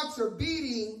a boxer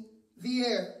beating the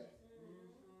air.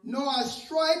 No, I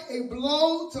strike a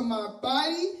blow to my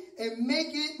body and make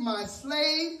it my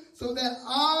slave so that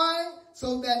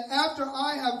after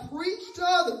I have preached to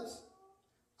others,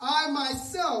 I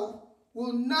myself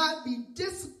will not be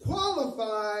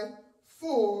disqualified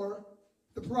for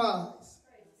the prize.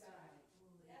 Praise God.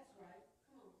 That's right.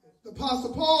 Come on. The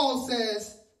Apostle Paul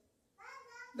says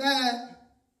that,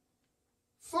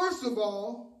 first of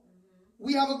all,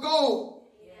 we have a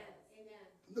goal. Yes. Amen.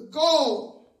 The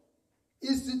goal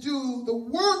is to do the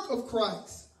work of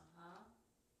Christ.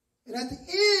 And at the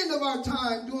end of our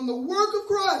time doing the work of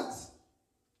Christ,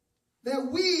 that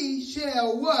we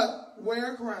shall what?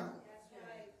 Wear a crown. That's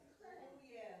right. Oh,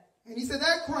 yeah. And he said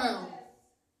that crown,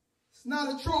 it's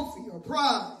not a trophy or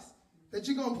prize that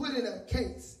you're going to put in a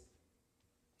case.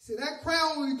 He said that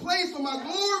crown will be placed on my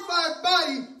glorified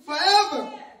body forever.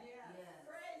 Yeah.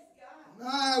 Praise God. And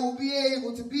I will be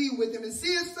able to be with him and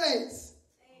see his face.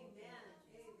 Amen.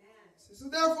 Amen. So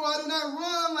therefore, I do not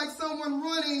run like someone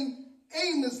running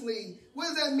aimlessly. What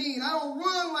does that mean? I don't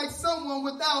run like someone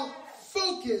without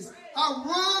focus. I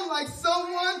run like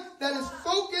someone that is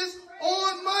focused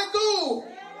on my goal.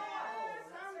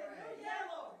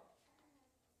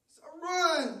 So I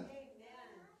run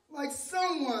like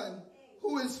someone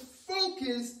who is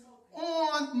focused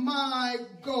on my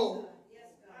goal.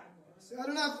 So I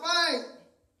do not fight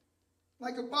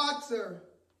like a boxer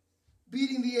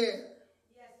beating the air.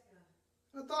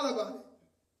 I thought about it.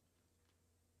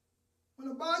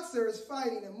 When a boxer is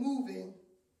fighting and moving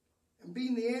and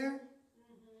beating the air,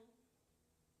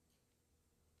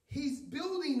 he's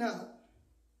building up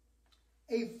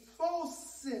a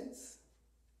false sense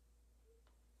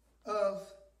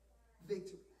of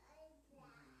victory.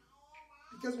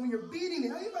 Because when you're beating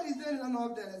it, everybody's done it. I know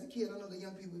I've done it as a kid. I know the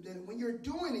young people have done it. When you're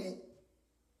doing it,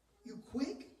 you're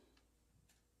quick,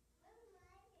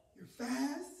 you're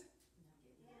fast.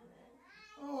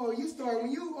 Oh, you start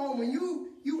when you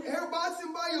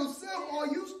airboxing by yourself, or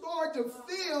you start to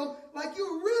feel like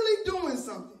you're really doing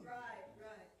something. Right.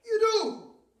 You do.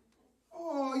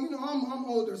 Oh, you know, I'm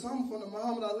older, so I'm from the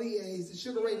Muhammad Ali age, the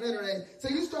Sugar Ray Leonard age. So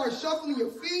you start shuffling your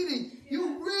feet and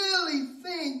you really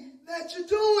think that you're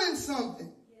doing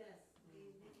something. Yes.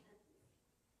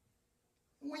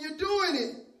 When you're doing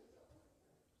it,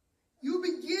 you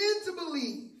begin to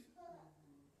believe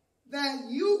that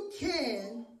you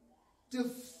can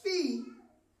defeat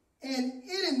an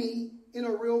enemy in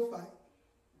a real fight.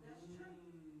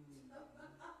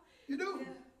 You do.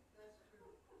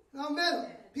 Now, I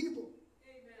met people.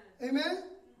 Amen.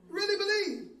 Really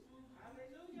believe.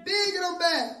 Big and I'm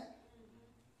bad.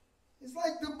 It's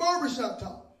like the barbershop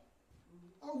talk.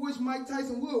 I wish Mike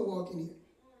Tyson would walk in here.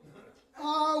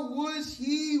 I wish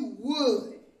he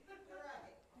would.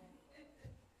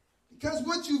 Because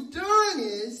what you've done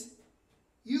is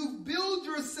you've built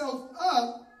yourself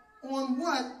up on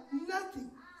what?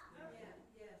 Nothing.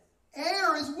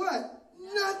 Air is what?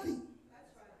 Nothing.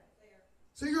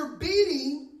 So you're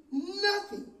beating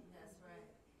nothing.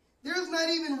 There's not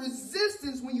even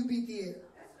resistance when you beat the air.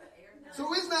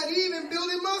 So it's not even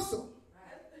building muscle.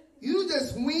 You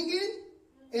just swinging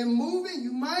and moving.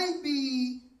 You might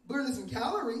be burning some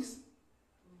calories,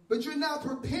 but you're not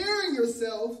preparing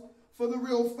yourself for the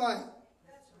real fight.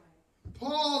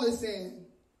 Paul is saying,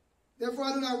 therefore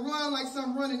I do not run like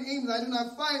some running aimless. I do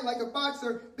not fight like a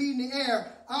boxer beating the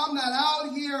air. I'm not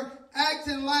out here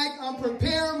acting like I'm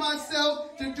preparing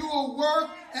myself to do a work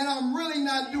and I'm really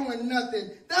not doing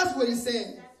nothing. That's what he's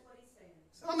saying.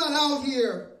 So I'm not out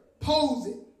here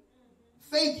posing,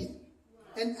 faking,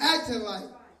 and acting like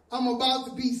I'm about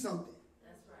to be something.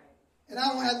 And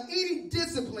I don't have any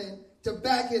discipline to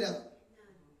back it up.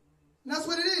 And that's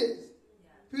what it is.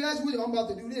 People ask me, I'm about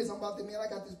to do this. I'm about to, man, I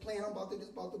got this plan. I'm about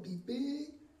to be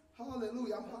big.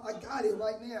 Hallelujah. I got it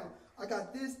right now. I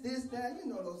got this, that.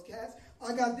 You know those cats.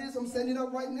 I got this. I'm setting it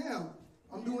up right now.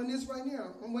 I'm doing this right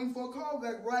now. I'm waiting for a call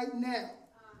back right now.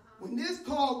 When this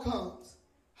call comes,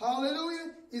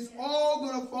 hallelujah, it's all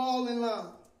going to fall in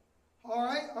line. All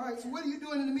right. So what are you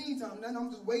doing in the meantime? Then I'm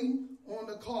just waiting on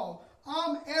the call.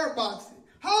 I'm airboxing.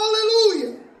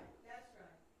 Hallelujah.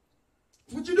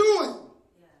 That's what you're doing.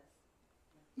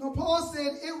 No, Paul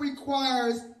said it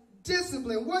requires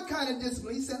discipline. What kind of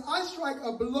discipline? He said, I strike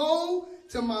a blow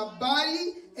to my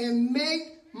body and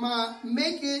make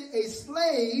it a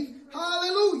slave.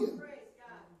 Hallelujah.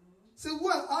 So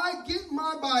what? I get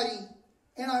my body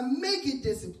and I make it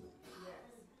disciplined.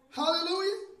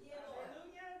 Hallelujah.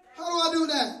 How do I do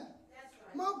that?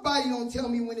 My body don't tell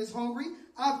me when it's hungry.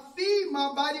 I feed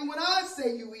my body when I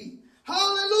say you eat.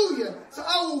 Hallelujah. So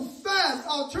I will fast.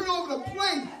 I'll turn over the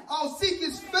plate. I'll seek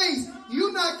his face.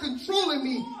 You're not controlling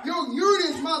me. Your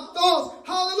yearnings, my thoughts.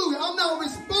 Hallelujah. I'm not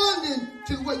responding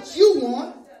to what you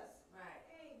want.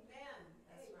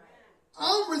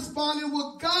 I'm responding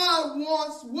what God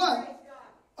wants what?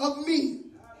 Of me.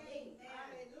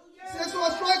 So I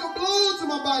strike a blow to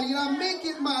my body and I make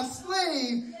it my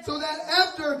slave so that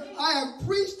after I have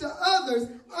preached to others,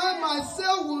 I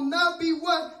myself will not be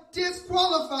what?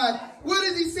 Disqualified. What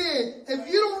is he saying? If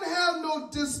you don't have no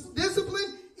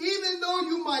discipline, even though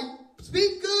you might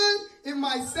speak good, it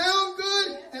might sound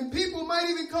good, and people might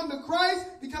even come to Christ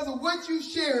because of what you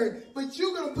shared, but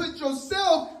you're going to put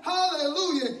yourself,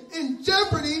 hallelujah, in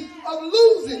jeopardy of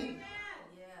losing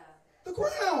the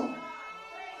crown.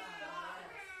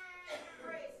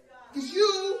 Because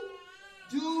you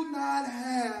do not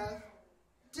have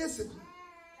discipline.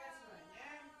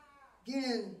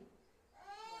 Again,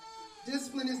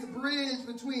 discipline is the bridge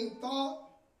between thought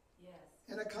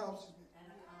and accomplishment.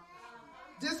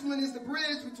 Discipline is the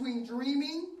bridge between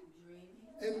dreaming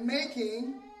and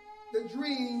making the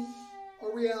dream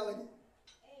a reality.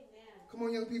 Come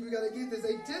on, young people, you got to get this.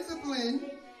 A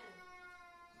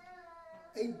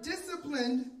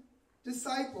disciplined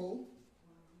disciple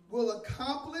will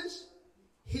accomplish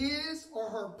his or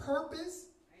her purpose,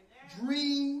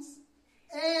 dreams,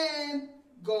 and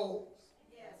goals.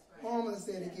 Oh, I'm going to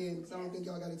say it again because I don't think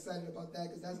y'all got excited about that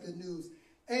because that's good news.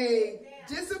 A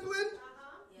disciplined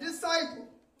disciple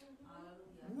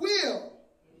will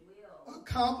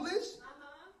accomplish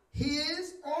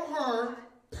his or her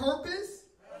purpose,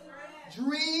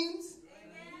 dreams,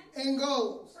 and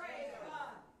goals.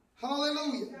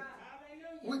 Hallelujah.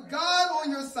 With God on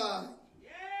your side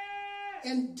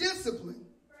and discipline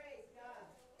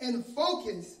and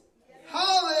focus,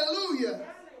 hallelujah,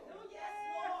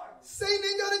 Satan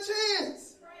ain't got a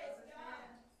chance.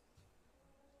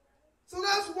 So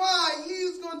that's why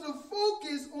he's going to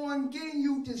focus on getting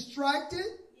you distracted,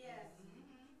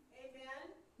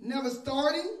 never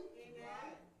starting,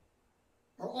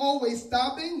 or always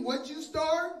stopping what you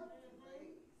start,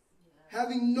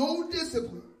 having no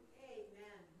discipline.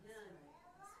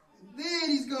 And then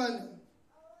he's going to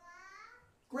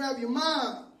grab your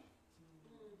mind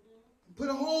and put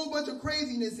a whole bunch of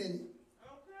craziness in it.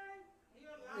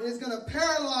 And it's going to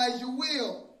paralyze your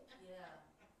will.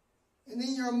 And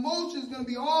then your emotions going to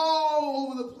be all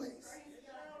over the place.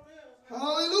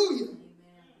 Hallelujah.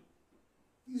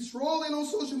 You strolling on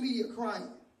social media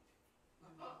crying.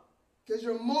 Because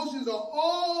your emotions are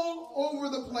all over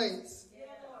the place.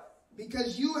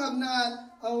 Because you have not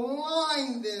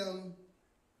aligned them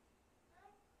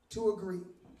to agree.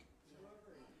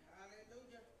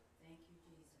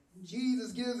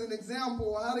 Jesus gives an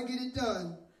example of how to get it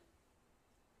done.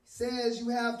 He says you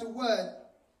have to what?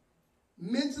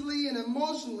 Mentally and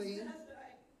emotionally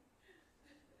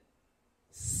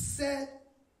set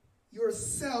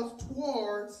yourself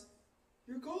towards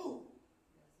your goal.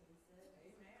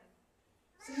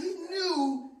 So he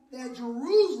knew that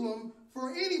Jerusalem, for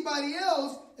anybody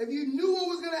else, if you knew what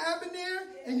was going to happen there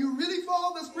and you really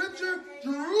followed the scripture,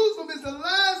 Jerusalem is the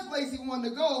last place he wanted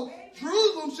to go.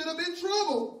 Jerusalem should have been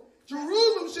trouble.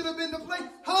 Jerusalem should have been the place.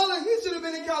 Hallelujah. He should have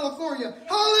been in California.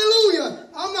 Hallelujah.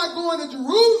 I'm not going to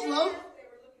Jerusalem.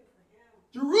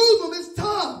 Jerusalem is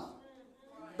tough.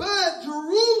 But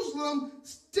Jerusalem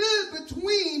stood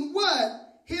between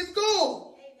what? His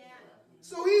goal.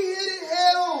 So he hit it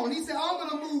head on. He said, I'm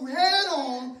going to move head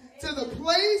on to the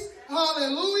place,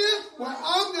 hallelujah,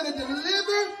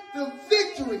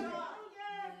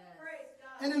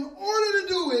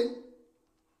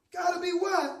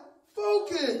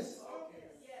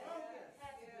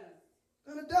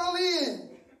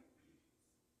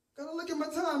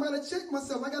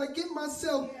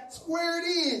 wired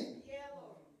in.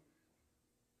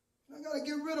 I got to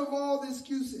get rid of all the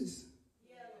excuses.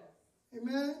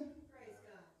 Amen.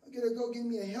 I got to go get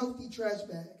me a healthy trash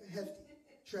bag, a hefty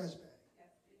trash bag.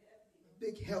 A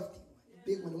big healthy one, a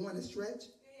big one, the one that stretch.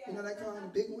 You know that kind, a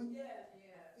big one?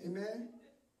 Amen.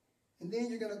 And then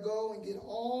you're going to go and get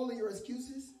all of your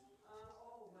excuses,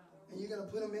 and you're going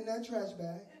to put them in that trash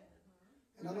bag.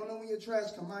 And I don't know when your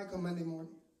trash come. Mine come Monday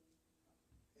morning.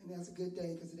 And that's a good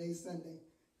day because today's Sunday.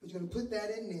 But you're going to put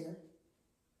that in there,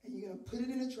 and you're going to put it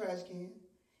in a trash can,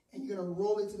 and you're going to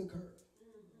roll it to the curb.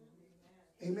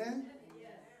 Amen?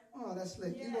 Oh, that's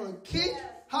slick. You're going to kick,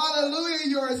 hallelujah,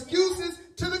 your excuses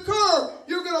to the curb.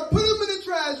 You're going to put them in the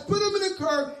trash, put them in the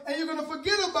curb, and you're going to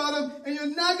forget about them, and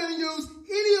you're not going to use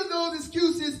any of those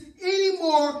excuses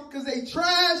anymore because they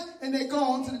trash and they go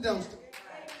on to the dumpster.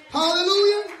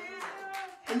 Hallelujah.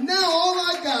 And now all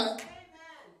I got,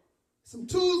 some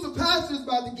tools the pastor's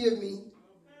about to give me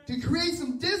to create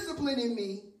some discipline in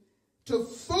me to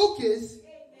focus,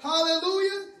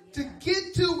 hallelujah, to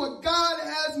get to what God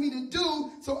has me to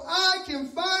do so I can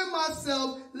find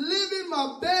myself living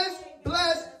my best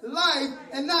blessed life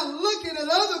and not looking at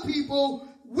other people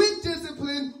with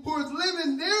discipline who is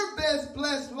living their best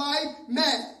blessed life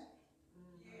mad.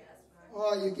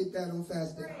 Oh, you get that on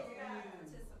fast day.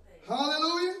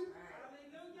 Hallelujah.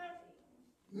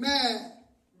 Mad.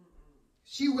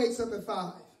 She wakes up at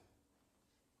 5.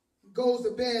 Goes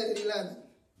to bed at 11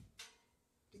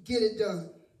 to get it done.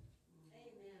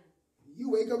 You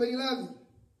wake up at 11.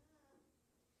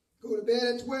 Go to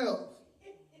bed at 12.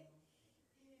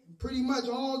 And pretty much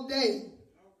all day,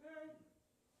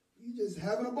 you just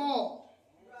having a ball.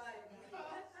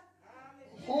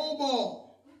 A whole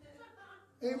ball.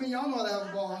 Amen. Y'all know how to have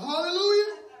a ball.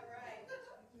 Hallelujah.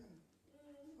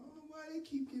 I don't know why they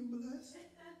keep getting blessed.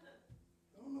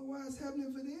 I don't know why it's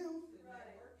happening for them.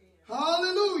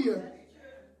 Hallelujah.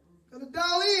 Gotta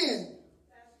dial in.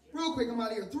 Real quick, I'm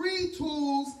out of here. 3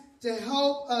 tools to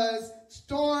help us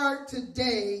start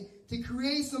today to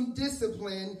create some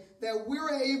discipline that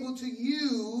we're able to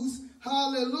use,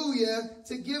 hallelujah,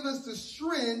 to give us the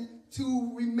strength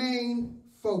to remain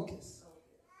focused.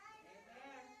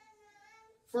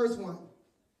 First one.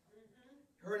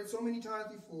 Heard it so many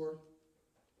times before.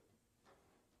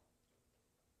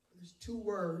 There's 2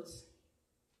 words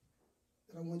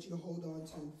that I want you to hold on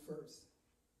to first.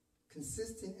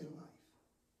 Consistent in life.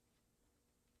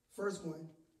 First one,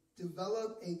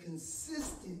 develop a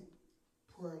consistent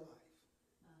prayer life.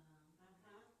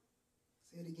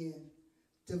 Say it again.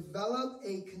 Develop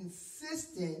a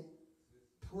consistent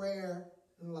prayer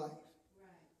life.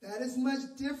 That is much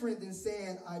different than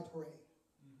saying, I pray.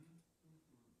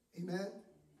 Amen?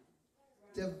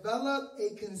 Develop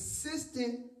a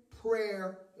consistent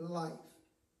prayer life.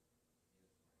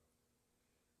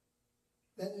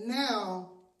 That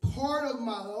now, part of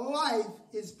my life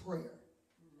is prayer.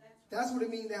 That's what it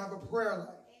means to have a prayer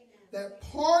life. That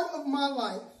part of my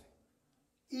life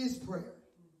is prayer.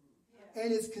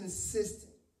 And it's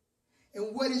consistent.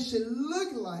 And what it should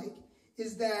look like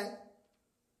is that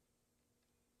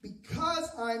because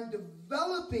I'm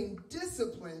developing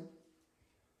discipline,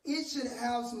 it should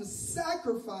have some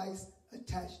sacrifice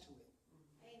attached to it.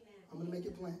 I'm going to make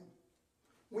it plain.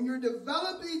 When you're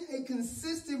developing a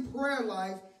consistent prayer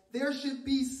life, there should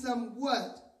be some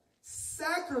what?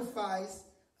 Sacrifice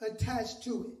attached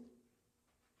to it.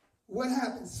 What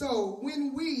happens? So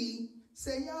when we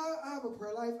say, yeah, I have a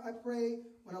prayer life. I pray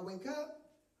when I wake up.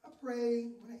 I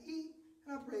pray when I eat.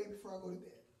 And I pray before I go to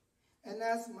bed. And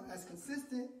that's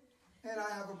consistent. And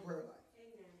I have a prayer life.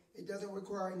 Amen. It doesn't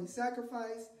require any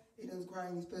sacrifice. It doesn't require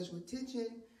any special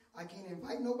attention. I can't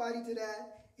invite nobody to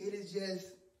that. It is just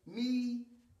me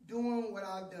doing what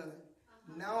I've done.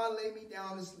 Now I lay me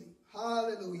down to sleep.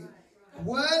 Hallelujah.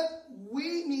 What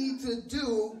we need to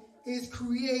do is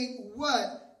create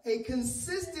what? A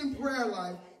consistent prayer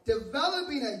life.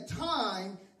 Developing a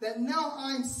time that now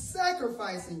I'm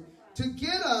sacrificing to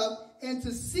get up and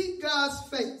to seek God's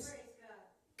face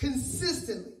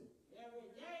consistently.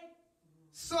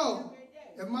 So,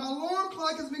 if my alarm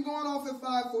clock has been going off at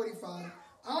 5:45,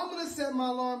 I'm going to set my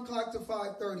alarm clock to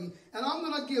 5:30, and I'm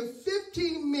going to give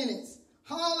 15 minutes,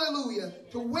 hallelujah,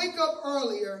 to wake up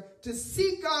earlier, to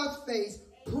seek God's face,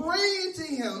 praying to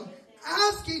Him,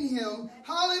 asking Him,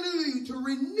 hallelujah, to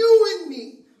renew in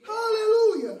me,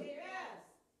 hallelujah.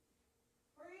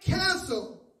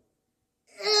 Cancel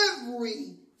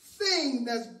everything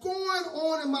that's going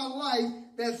on in my life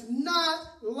that's not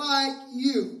like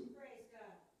you.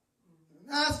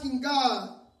 I'm asking God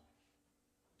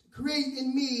to create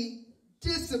in me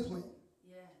discipline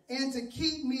and to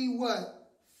keep me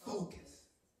what? Focused.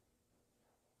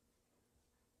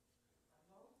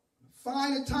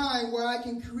 find a time where I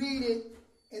can create it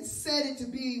and set it to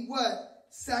be what?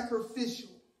 Sacrificial.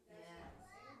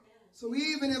 So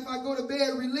even if I go to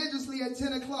bed religiously at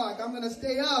 10 o'clock, I'm going to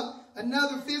stay up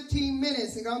another 15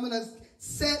 minutes and I'm going to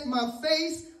set my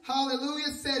face, hallelujah,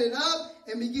 set it up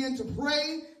and begin to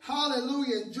pray,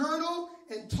 hallelujah, and journal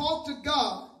and talk to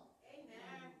God.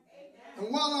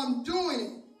 And while I'm doing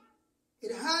it,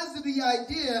 it has to be the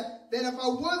idea that if I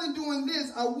wasn't doing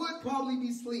this, I would probably be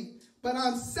asleep. But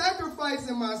I'm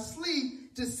sacrificing my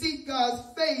sleep to seek God's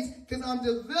face because I'm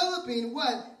developing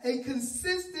what? A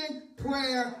consistent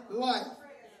prayer life.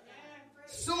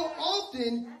 So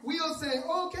often we'll say,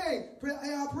 okay,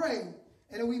 I'll pray.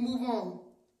 And then we move on.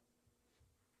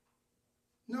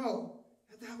 No,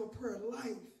 you have to have a prayer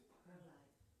life.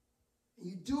 And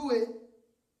you do it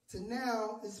to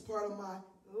now, this is part of my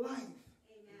life.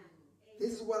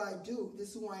 This is what I do. This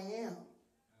is who I am.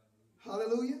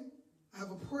 Hallelujah. I have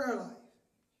a prayer life.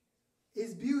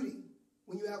 It's beauty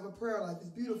when you have a prayer life. It's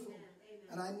beautiful.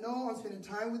 And I know I'm spending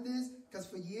time with this because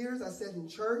for years I sat in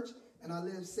church and I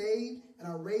lived saved and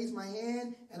I raised my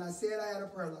hand and I said I had a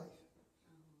prayer life.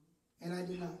 And I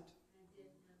did not.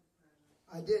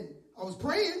 I didn't. I was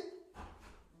praying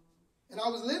and I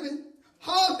was living.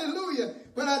 Hallelujah.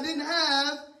 But I didn't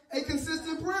have a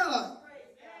consistent prayer life.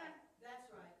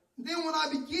 Then when I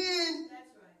began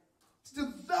to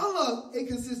develop a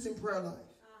consistent prayer life,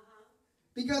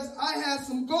 because I had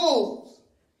some goals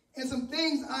and some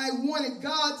things I wanted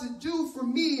God to do for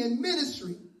me in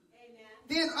ministry,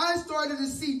 then I started to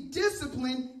see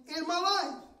discipline in my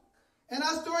life. And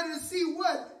I started to see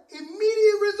what?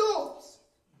 Immediate results.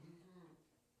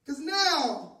 Because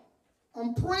now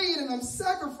I'm praying and I'm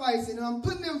sacrificing and I'm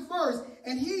putting him first.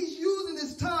 And he's using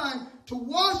this time to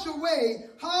wash away,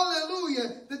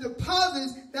 hallelujah, the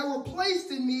deposits that were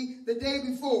placed in me the day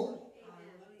before.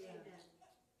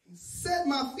 And set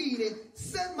my feet and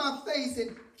set my face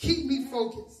and keep me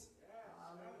focused.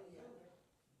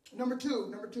 Number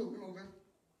two, we're moving,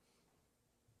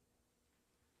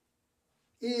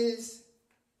 is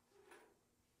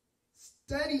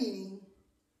studying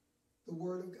the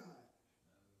Word of God.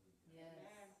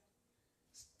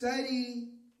 Study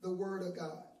the Word of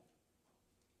God.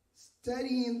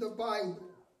 Studying the Bible.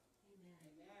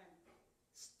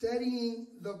 Studying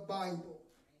the Bible.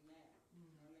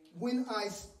 When I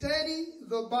study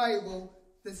the Bible,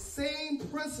 the same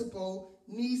principle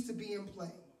needs to be in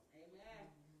play.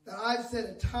 That I've set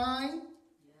a time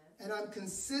and I'm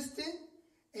consistent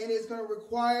and it's going to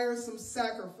require some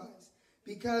sacrifice.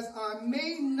 Because I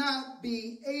may not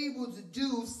be able to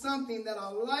do something that I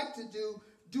like to do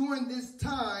during this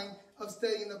time of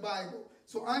studying the Bible.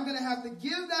 So I'm going to have to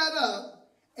give that up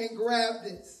and grab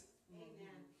this.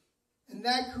 Amen. And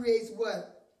that creates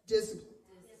what? Discipline.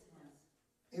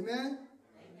 Amen? Amen?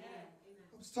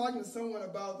 I was talking to someone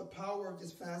about the power of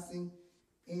just fasting,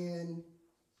 and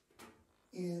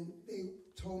they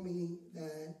told me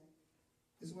that,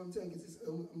 this is what I'm telling you, because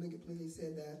I'm going to completely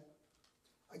said that,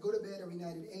 I go to bed every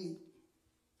night at 8,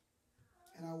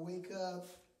 and I wake up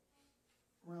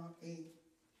around 8.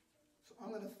 So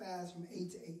I'm going to fast from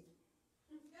 8 to 8.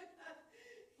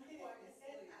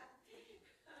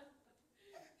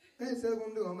 That's what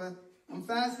I'm doing. I'm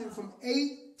fasting from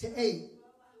 8 to 8.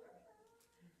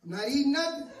 I'm not eating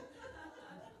nothing.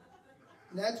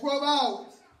 That's 12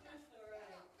 hours.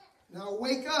 Now I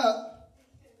wake up,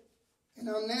 and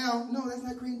I'm now, no, that's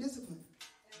not creating discipline.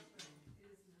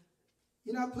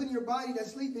 You're not putting your body that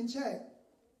sleep in check.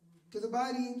 Because the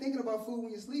body ain't thinking about food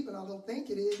when you're sleeping. I don't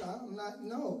think it is. I'm not,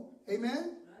 no.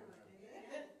 Amen?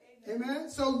 Amen?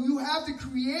 So you have to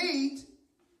create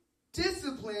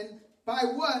discipline by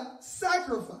what?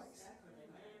 Sacrifice.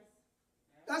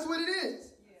 That's what it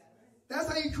is. That's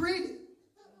how you create it.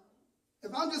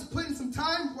 If I'm just putting some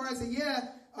time for it, I say,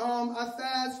 I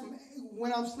fast from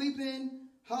when I'm sleeping.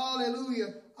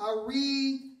 Hallelujah. I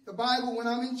read the Bible when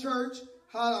I'm in church.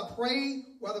 I pray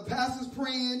while the pastor's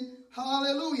praying.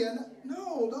 Hallelujah.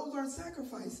 No, those aren't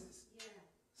sacrifices.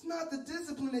 It's not the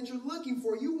discipline that you're looking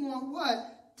for. You want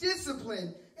what?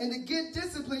 Discipline. And to get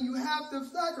discipline, you have to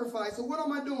sacrifice. So what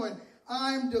am I doing?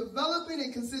 I'm developing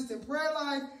a consistent prayer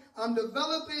life. I'm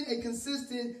developing a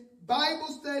consistent Bible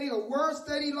study, a word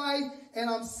study life, and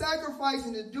I'm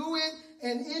sacrificing to do it.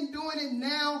 And in doing it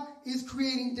now is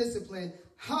creating discipline.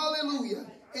 Hallelujah.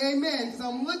 Amen. Because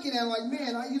I'm looking at it like,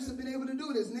 man, I used to be able to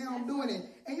do this. Now I'm doing it.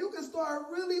 And you can start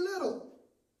really little.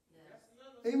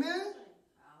 Yes. Amen.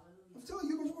 I'm telling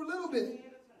you, for a little bit.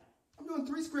 I'm doing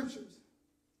 3 scriptures.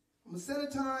 I'm going to set a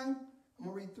time. I'm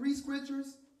going to read 3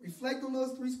 scriptures, reflect on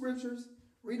those 3 scriptures,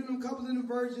 read them in a couple of the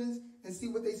versions, and see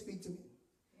what they speak to me.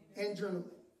 Amen. And journal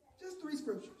it. Just 3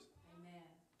 scriptures. Amen.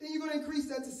 then you're going to increase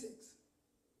that to 6.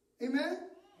 Amen?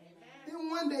 Then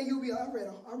one day you'll be, I'm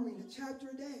reading a chapter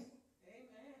a day.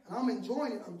 And I'm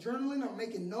enjoying it. I'm journaling. I'm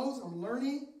making notes. I'm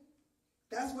learning.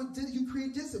 That's what you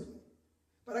create discipline.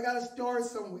 But I got to start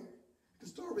somewhere. I can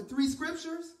start with 3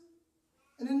 scriptures.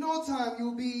 And in no time,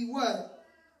 you'll be what?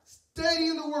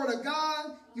 Studying the word of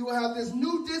God. You will have this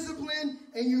new discipline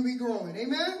and you'll be growing.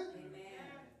 Amen? Amen.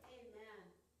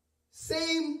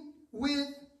 Same with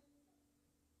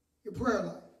your prayer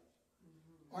life.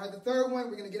 All right, the third one,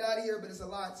 we're going to get out of here, but it's a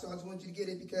lot, so I just want you to get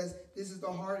it because this is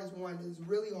the hardest one. It's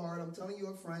really hard. I'm telling you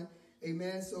up front.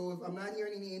 Amen. So if I'm not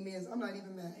hearing any amens, I'm not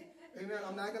even mad. Amen.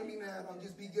 I'm not going to be mad. I'll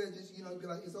just be good. Just, be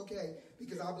like, it's okay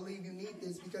because I believe you need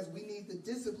this because we need the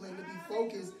discipline to be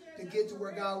focused to get to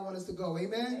where God wants us to go.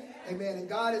 Amen. Amen. And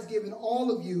God has given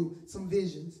all of you some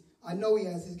visions. I know he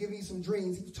has. He's given you some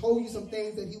dreams. He's told you some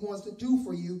things that he wants to do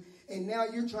for you. And now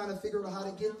you're trying to figure out how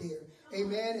to get there.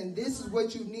 Amen. And this is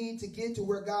what you need to get to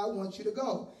where God wants you to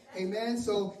go. Amen.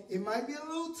 So it might be a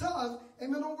little tough.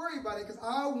 Amen. Don't worry about it because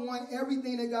I want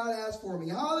everything that God has for me.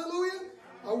 Hallelujah.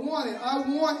 I want it. I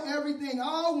want everything.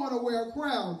 I want to wear a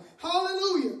crown.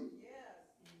 Hallelujah.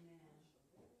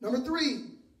 Number 3.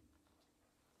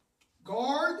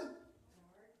 Guard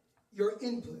your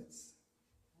inputs.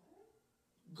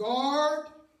 Guard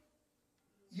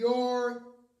your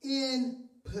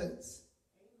inputs.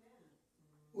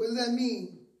 What does that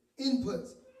mean?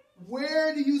 Inputs.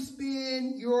 Where do you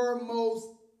spend your most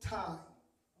time?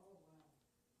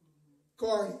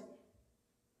 Guard it.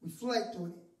 Reflect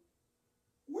on it.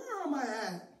 Where am I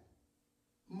at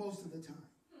most of the time?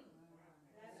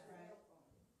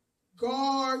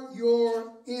 Guard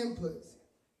your inputs.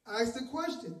 Ask the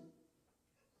question.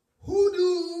 Who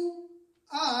do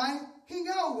I hang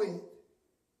out with?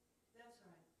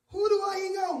 Who do I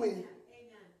hang out with?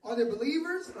 Are they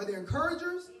believers? Are they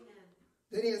encouragers?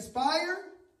 Do they inspire?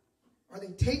 Are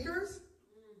they takers?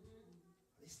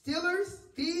 Are they stealers?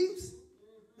 Thieves?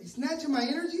 Are they snatching my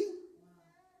energy?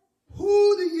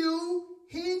 Who do you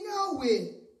hang out with?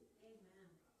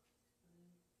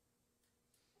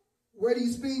 Where do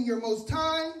you spend your most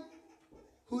time?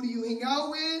 Who do you hang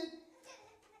out with?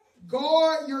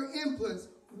 Guard your inputs.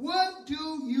 What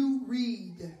do you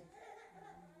read?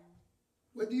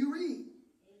 What do you read?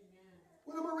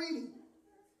 What am I reading?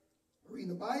 I'm reading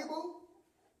the Bible.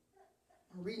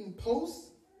 I'm reading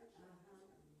posts.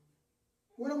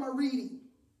 What am I reading?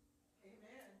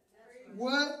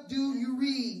 What do you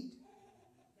read?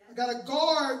 I got to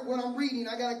guard what I'm reading.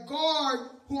 I got to guard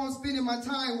who I'm spending my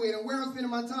time with and where I'm spending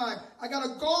my time. I got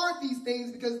to guard these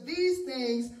things because these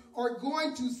things are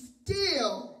going to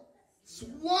steal,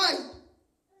 swipe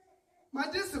my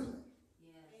discipline.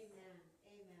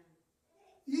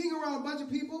 You hang around a bunch of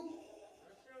people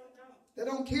that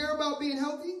don't care about being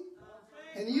healthy,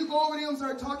 and then you go over there and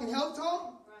start talking health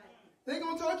talk, they're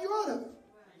going to talk you out of it.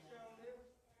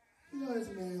 You know this,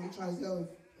 man, I'm trying to tell you,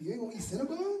 you ain't going to eat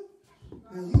Cinnabon?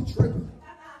 Man, you tripping.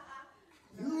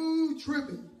 You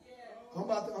tripping. I'm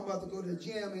about to go to the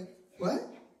gym and, what?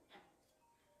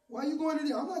 Why are you going to the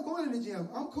gym? I'm not going to the gym.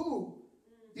 I'm cool.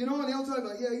 You know, and they'll tell you,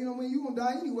 like, yeah, you know, man, you're going to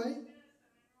die anyway.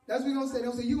 That's what they're going to say.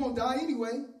 They'll say, you're going to die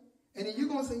anyway. And then you're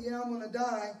going to say, yeah, I'm going to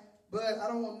die, but I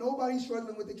don't want nobody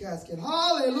struggling with the casket.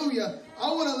 Hallelujah.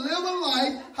 I want to live a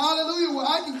life, hallelujah, where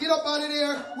I can get up out of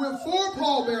there with 4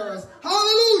 pallbearers.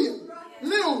 Hallelujah.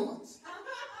 Little ones.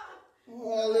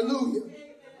 Hallelujah.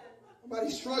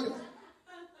 Nobody's struggling.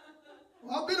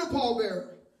 Well, I've been a pallbearer,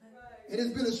 and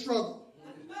it's been a struggle.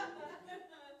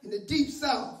 In the deep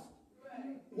south,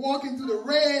 walking through the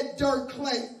red dirt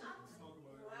clay.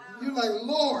 You're like,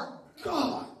 Lord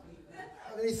God,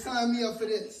 they signed me up for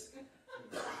this.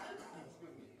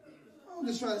 I'm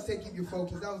just trying to say keep your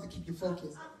focus. That was to keep your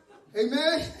focus.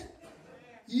 Amen?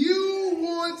 You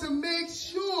want to make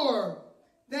sure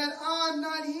that I'm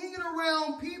not hanging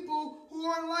around people who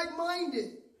are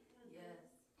like-minded.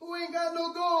 Who ain't got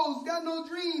no goals, got no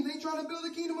dreams, ain't trying to build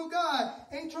the kingdom of God,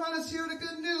 ain't trying to share the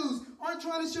good news, aren't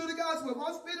trying to share the gospel. If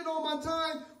I'm spending all my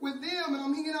time with them and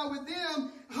I'm hanging out with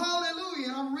them, hallelujah,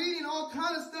 and I'm reading all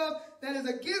kind of stuff that is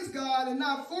against God and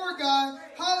not for God,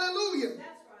 hallelujah.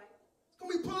 That's right. It's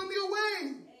going to be pulling me away.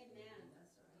 Amen.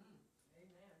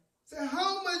 That's right. So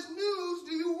how much news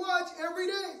do you watch every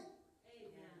day?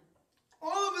 Amen.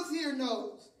 All of us here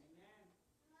knows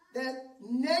that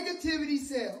negativity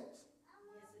sells.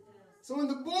 So in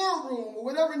the boardroom or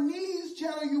whatever news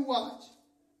channel you watch,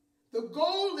 the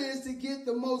goal is to get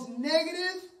the most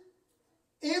negative,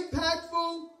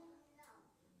 impactful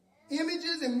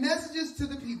images and messages to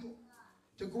the people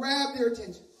to grab their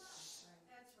attention. That's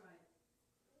right.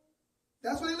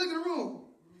 That's why they look in the room.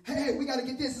 Hey, we got to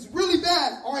get this. It's really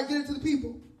bad. All right, get it to the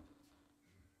people.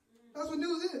 That's what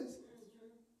news is.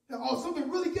 Now, oh, something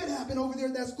really good happened over there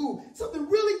at that school. Something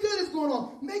really good is going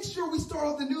on. Make sure we start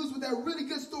off the news with that really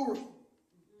good story.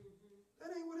 That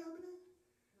ain't what happened.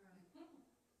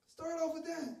 Start off with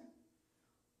that.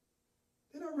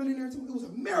 They're not running there and telling me it was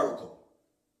a miracle.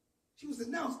 She was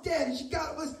announced dead and she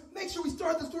got us. Make sure we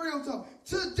start the story on top.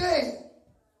 Today.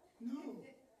 No.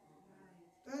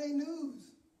 That ain't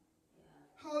news.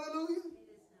 Hallelujah.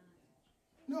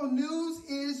 No, news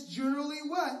is generally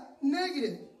what?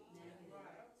 Negative.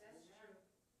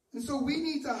 And so we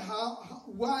need to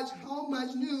watch how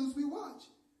much news we watch.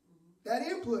 That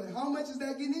input, how much is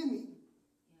that getting in me?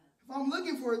 If I'm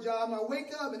looking for a job and I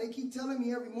wake up and they keep telling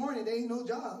me every morning there ain't no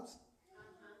jobs.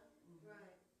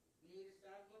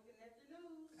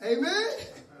 Amen?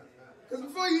 Because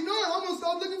before you know it, I'm going to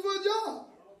start looking for a job.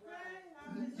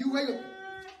 You wake up.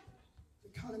 The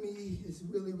economy is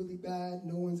really, really bad.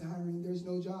 No one's hiring. There's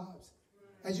no jobs.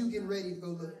 As you getting ready to go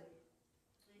look.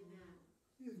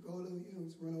 You go look. You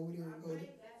just run over there and go look.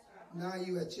 Now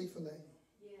you at Chick-fil-A.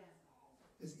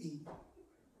 Let's eat.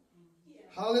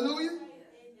 Hallelujah.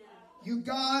 You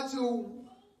got to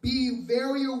be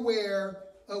very aware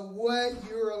of what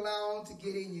you're allowing to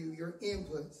get in you, your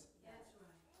inputs.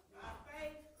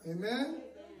 Amen?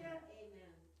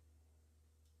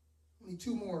 Only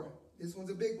two more. This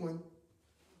one's a big one.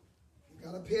 You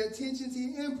got to pay attention to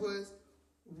your inputs.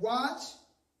 Watch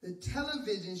the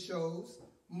television shows,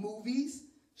 movies,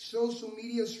 social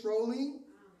media strolling.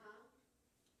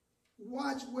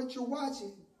 Watch what you're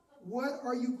watching. What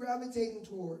are you gravitating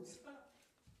towards?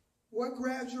 What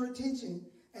grabs your attention?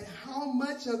 And how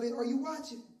much of it are you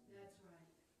watching? That's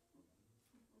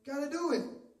right. Got to do it.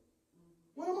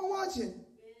 What am I watching?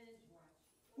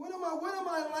 What am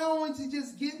I allowing to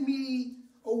just get me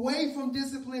away from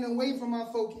discipline, away from my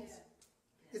focus?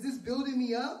 Is this building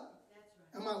me up?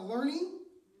 Am I learning?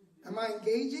 Am I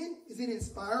engaging? Is it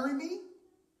inspiring me?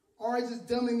 Or is it just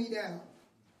dumbing me down?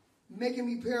 Making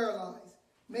me paralyzed?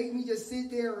 Making me just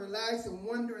sit there and relax and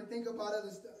wonder and think about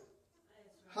other stuff?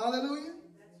 Hallelujah.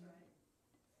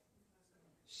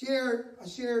 I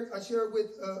shared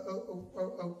with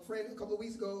a friend a couple of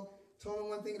weeks ago, told him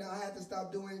one thing that I had to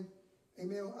stop doing.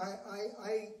 Amen.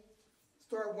 I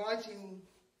started watching,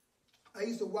 I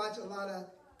used to watch a lot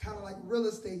of kind of like real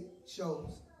estate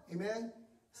shows. Amen.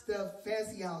 Stuff,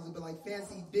 fancy houses, but like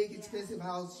fancy, big, expensive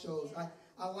house shows.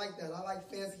 I like that. I like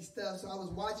fancy stuff. So I was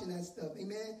watching that stuff.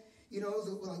 Amen. You know, it was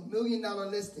like $1 million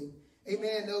listing.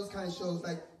 Amen. Those kind of shows,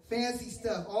 like fancy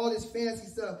stuff, all this fancy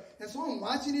stuff. And so I'm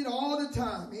watching it all the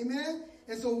time. Amen.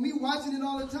 And so me watching it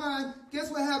all the time, guess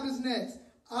what happens next?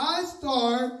 I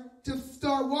start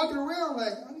walking around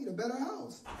like, I need a better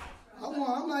house. I'm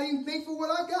not even thankful for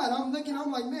what I got. I'm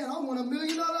like, man, I want $1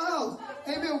 million house.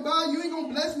 Amen. God, you ain't going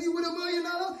to bless me with $1 million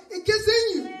house. It gets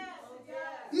in you.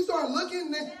 You start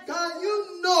looking at God,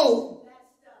 you know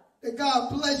that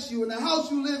God bless you and the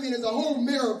house you live in is a whole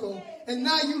miracle. And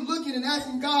now you looking and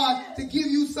asking God to give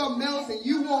you something else and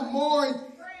you want more. And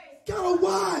gotta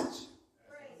watch.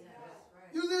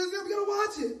 You gotta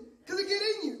watch it because it get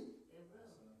in you.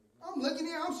 I'm looking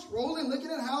here, I'm scrolling,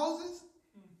 looking at houses.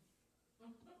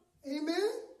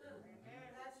 Amen?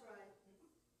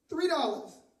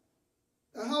 $3.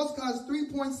 The house costs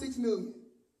 $3.6 million.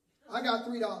 I got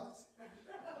 $3.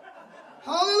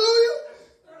 Hallelujah.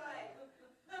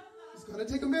 It's going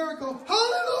to take a miracle.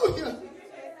 Hallelujah.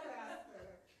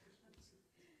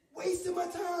 Wasting my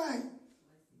time.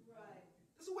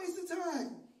 That's a waste of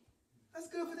time. That's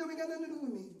good for them. Ain't got nothing to do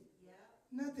with me.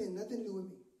 Nothing to do with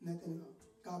me. Nothing at all.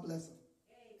 God bless them.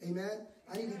 Amen.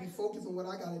 I need to be focused on what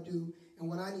I got to do and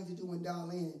what I need to do and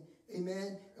dial in.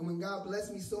 Amen. And when God bless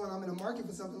me so and I'm in the market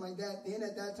for something like that, then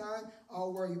at that time,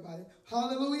 I'll worry about it.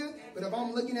 Hallelujah. But if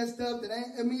I'm looking at stuff that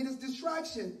it's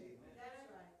distraction.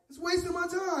 It's wasting my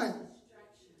time.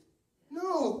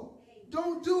 No,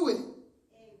 don't do it.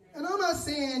 And I'm not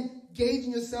saying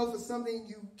gauging yourself for something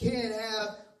you can't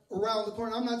have around the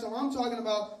corner. I'm talking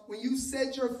about when you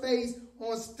set your face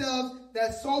on stuff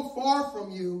that's so far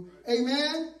from you.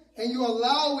 Amen. And you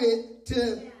allow it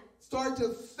to start to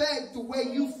affect the way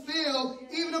you feel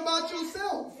even about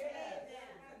yourself.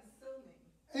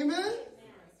 Amen.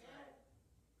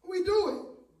 We do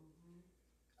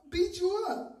it. Beat you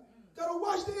up. Gotta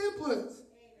watch the inputs.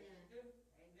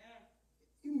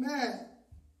 You mad.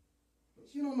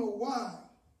 But you don't know why.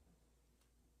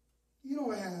 You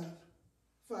don't have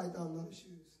 $5,000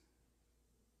 shoes.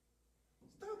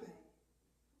 Stop it.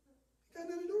 It got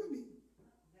nothing to do with me.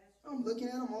 I'm looking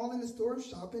at them all in the store,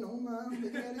 shopping online. I'm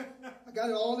looking at it. I got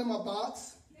it all in my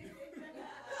box. Amen.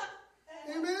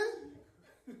 Amen.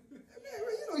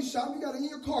 You know you shop, you got it in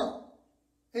your cart.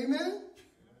 Amen.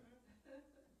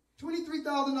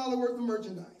 $23,000 worth of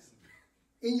merchandise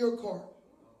in your cart.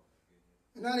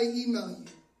 And now they email you.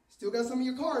 Still got some in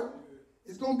your cart.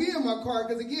 It's going to be in my cart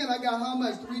because, again, I got how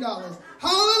much? $3.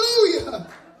 Hallelujah.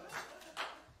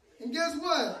 And guess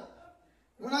what?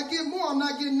 When I get more, I'm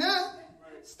not getting that.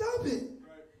 Stop it.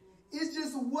 It's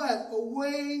just what? A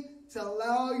way to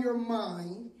allow your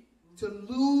mind to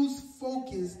lose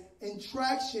focus and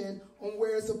traction on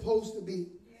where it's supposed to be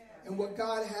and what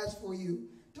God has for you.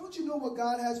 Don't you know what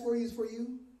God has for you is for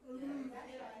you?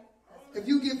 If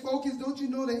you get focused, don't you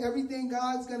know that everything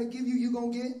God's going to give you, you're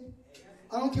going to get?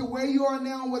 I don't care where you are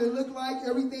now and what it looked like.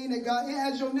 Everything that God, it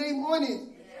has your name on it.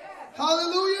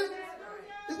 Hallelujah.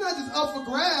 It's not just up for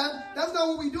grab. That's not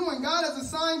what we're doing. God has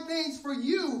assigned things for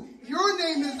you. Your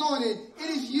name is on it. It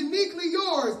is uniquely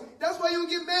yours. That's why you don't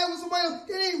get mad when somebody else,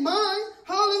 it ain't mine.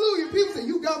 Hallelujah. People say,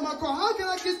 you got my car. How can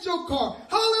I get your car?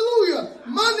 Hallelujah.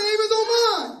 My name is on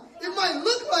mine. It might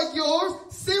look like yours,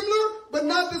 similar, but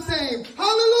not the same.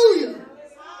 Hallelujah.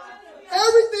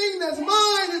 Everything that's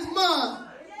mine is mine.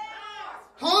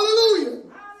 Hallelujah.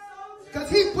 Because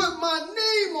he put my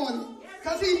name on it.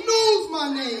 Because he knows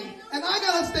my name. And I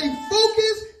got to stay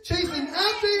focused, chasing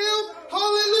after him.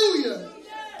 Hallelujah.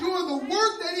 Doing the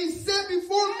work that he set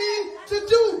before me to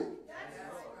do.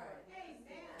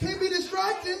 Can't be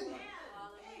distracted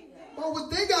by what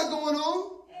they got going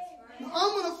on.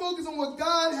 I'm going to focus on what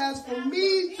God has for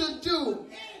me to do.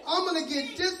 I'm going to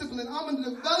get disciplined. I'm going to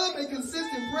develop a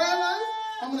consistent prayer life.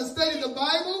 I'm going to study the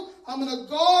Bible. I'm going to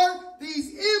guard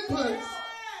these inputs.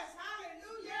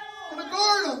 I'm going to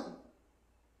guard them.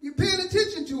 You're paying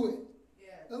attention to it.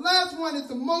 The last one is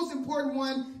the most important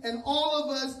one, and all of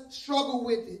us struggle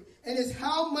with it. And it's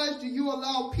how much do you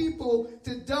allow people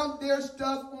to dump their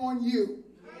stuff on you?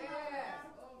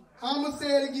 I'm going to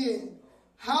say it again.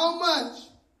 How much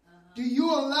do you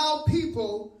allow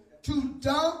people to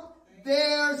dump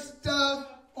their stuff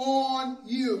on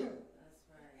you?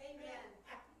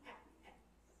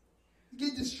 You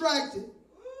get distracted.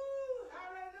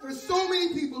 There's so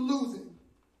many people losing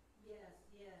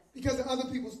because of other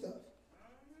people's stuff.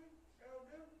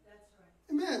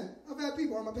 Amen. I've had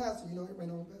people, I'm a pastor, you know, everybody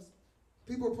knows I'm a pastor.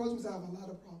 People approach me and say, I have a lot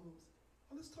of problems.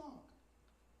 Well, let's talk.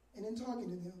 And in talking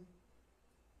to them,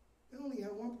 they only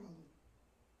had one problem.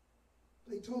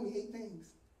 But they told me 8 things.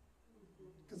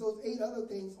 Because those 8 other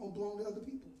things don't belong to other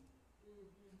people.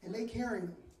 And they carry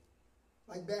them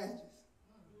like badges.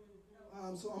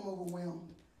 So I'm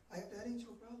overwhelmed. That ain't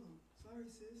your problem. Sorry,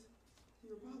 sis. It's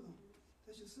your problem.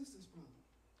 That's your sister's problem.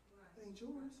 That ain't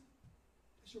yours.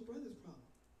 That's your brother's problem.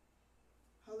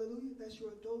 Hallelujah. That's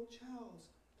your adult child's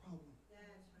problem.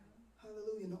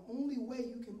 Hallelujah. And the only way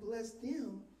you can bless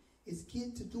them is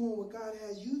get to doing what God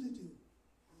has you to do.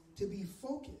 To be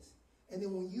focused. And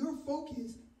then when you're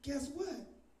focused, guess what?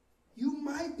 You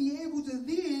might be able to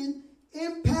then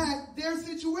impact their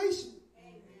situation.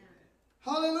 Amen.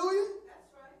 Hallelujah.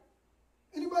 That's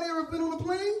right. Anybody ever been on a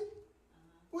plane?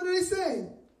 What do they say?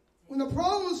 When the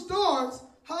problem starts,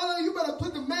 hallelujah, you better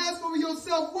put the mask over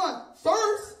yourself what?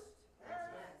 First.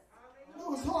 That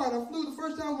was hard. I flew the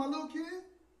first time with my little kid.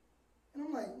 And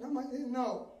I'm like,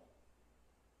 no.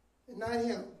 And not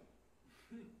him.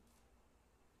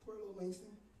 Poor little Mason.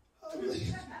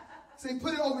 Say,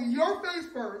 put it over your face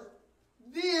first,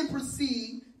 then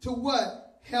proceed to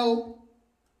what? Help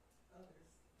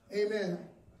others. Amen.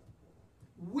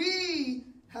 We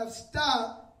have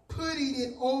stopped putting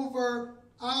it over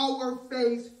our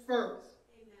face first.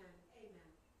 Amen.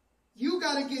 You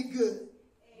got to get good.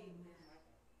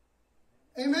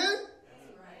 Amen? Amen?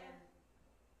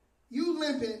 You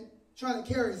limping, trying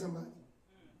to carry somebody.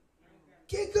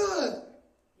 Get good.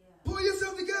 Pull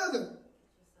yourself together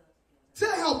to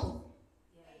help them.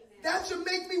 That should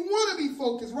make me want to be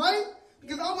focused, right?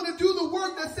 Because I want to do the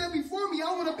work that's set before me.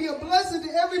 I want to be a blessing to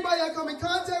everybody I come in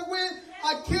contact with.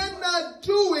 I cannot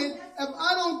do it if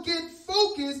I don't get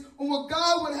focused on what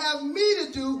God would have me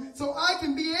to do so I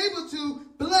can be able to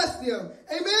bless them.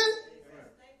 Amen?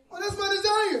 Oh, that's my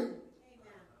desire.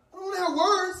 I don't want to have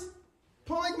words.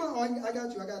 Paul, I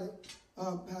got you. I got it.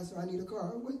 Pastor, I need a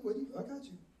car. I got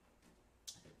you.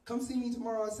 Come see me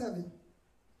tomorrow at 7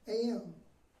 a.m.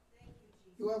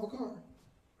 You'll have a car.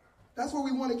 That's what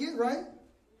we want to get, right?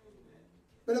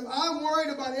 But if I'm worried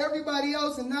about everybody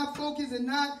else and not focused and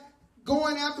not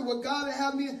going after what God will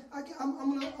have me,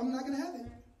 I'm not going to have it.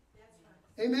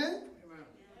 Amen?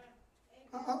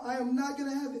 I am not going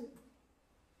to have it.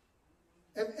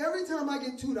 If every time I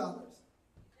get $2,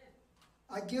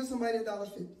 I give somebody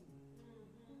 $1.50,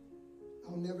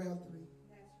 I'll never have 3.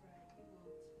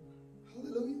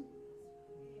 Hallelujah.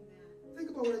 Think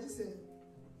about what I just said.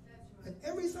 If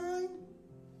every time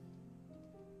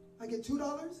I get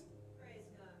 $2,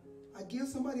 I give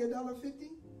somebody $1.50,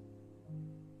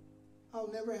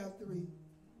 I'll never have 3.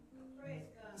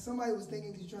 Somebody was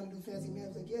thinking because you're trying to do fancy math. I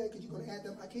was like, yeah, because you're going to add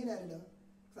them. I can't add it up.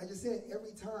 I just said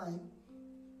every time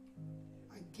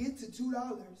I get to $2,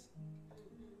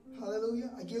 hallelujah,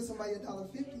 I give somebody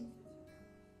 $1.50,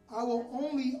 I will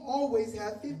only always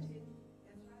have 50.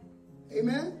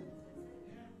 Amen?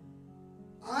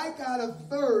 I got to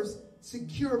first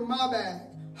secure my bag.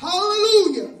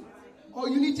 Hallelujah. Oh,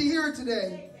 you need to hear it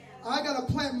today. I got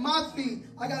to plant my feet.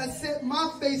 I got to set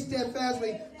my faith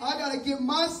steadfastly. I got to get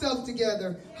myself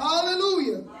together.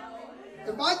 Hallelujah.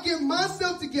 If I get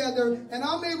myself together and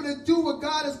I'm able to do what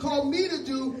God has called me to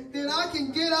do, then I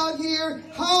can get out here.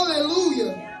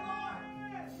 Hallelujah.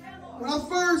 When I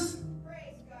first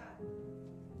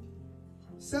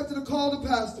accepted the call to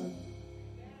pastor,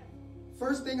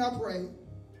 first thing I prayed,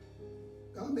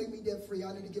 God, make me debt free.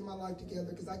 I need to get my life together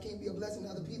because I can't be a blessing to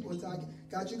other people until I get,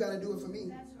 God, you got to do it for me.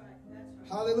 That's right.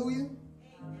 Hallelujah.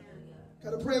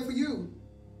 Got to pray for you.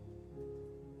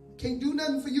 Can't do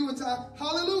nothing for you until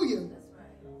hallelujah.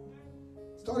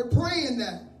 Started praying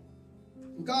that.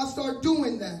 And God started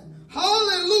doing that.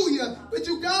 Hallelujah. But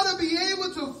you got to be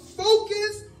able to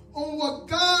focus on what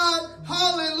God,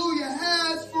 hallelujah,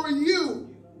 has for you.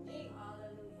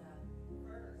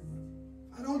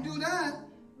 I don't do that. I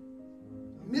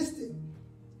missed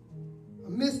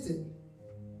it.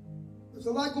 There's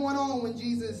a lot going on when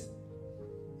Jesus,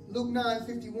 Luke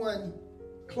 9:51,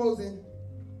 closing,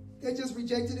 they just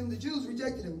rejected him. The Jews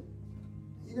rejected him.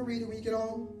 You can read it when you get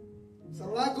home. There's a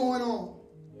lot going on.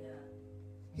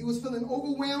 He was feeling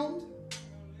overwhelmed.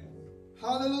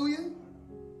 Hallelujah.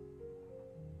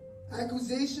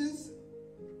 Accusations.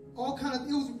 All kind of,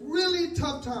 it was really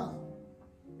tough time.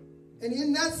 And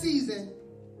in that season,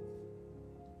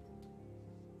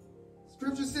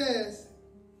 Scripture says,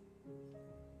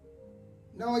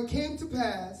 now it came to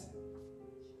pass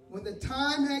when the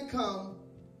time had come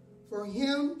for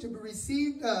him to be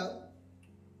received up,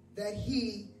 that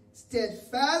he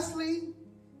steadfastly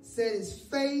set his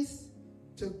face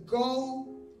to go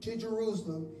to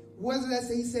Jerusalem. What does that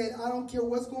say? He said, I don't care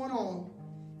what's going on.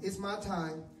 It's my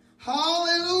time.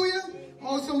 Hallelujah.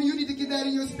 Oh, some of you need to get that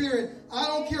in your spirit. I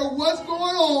don't care what's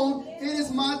going on. It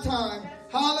is my time.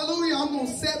 Hallelujah. I'm going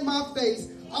to set my face.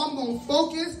 I'm going to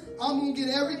focus. I'm going to get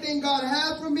everything God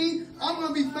has for me. I'm going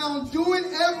to be found doing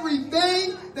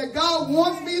everything that God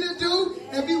wants me to do.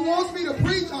 If he wants me to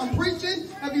preach, I'm preaching.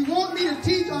 If he wants me to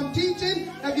teach, I'm teaching.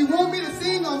 If he wants me to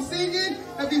sing, I'm singing.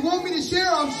 If he wants me to share,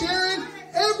 I'm sharing.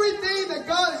 Everything that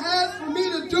God has for me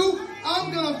to do,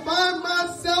 I'm going to find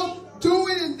myself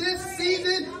doing in this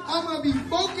season. I'm going to be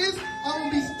focused. I'm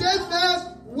going to be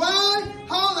steadfast. Why?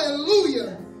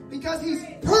 Hallelujah. Because he's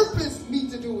purposed me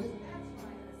to do it.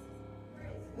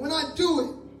 When I do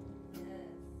it,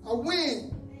 I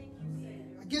win.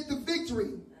 I get the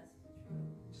victory.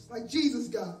 Just like Jesus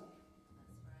got.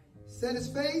 Set his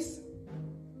face.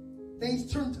 Things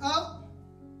turned up.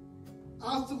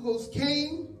 Obstacles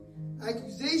came.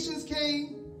 Accusations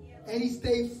came. And he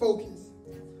stayed focused.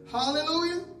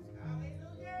 Hallelujah.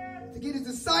 To get his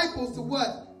disciples to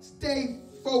what? Stay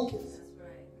focused.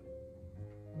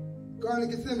 Garden of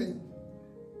Gethsemane.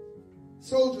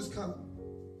 Soldiers come.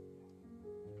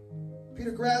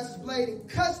 Peter grabs his blade and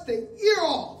cuts the ear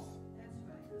off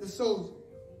the soldier.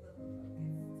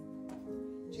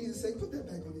 Jesus said, put that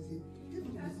back on his ear. Give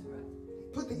him his ear.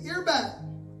 Put the ear back.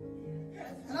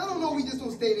 And I don't know if we just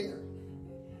don't stay there.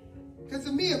 Because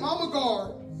to me, if I'm a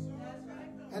guard,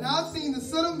 and I've seen the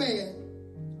Son of Man,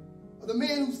 or the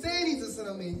man who's saying he's the Son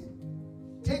of Man,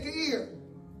 take an ear,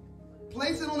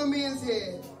 place it on a man's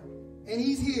head, and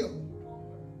he's healed,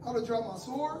 I would have dropped my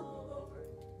sword,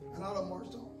 and I would have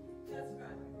marched on.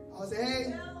 I would say,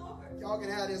 hey, y'all can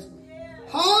have this one.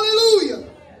 Hallelujah.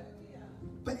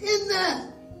 But in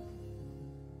that,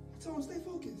 I told him, stay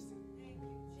focused.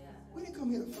 We didn't come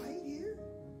here to fight here.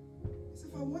 So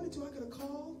if I wanted to, I could have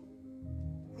called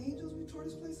angels. We tore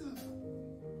this place up.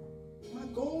 My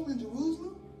goal in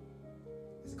Jerusalem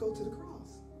is to go to the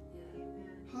cross.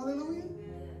 Hallelujah.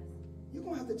 You're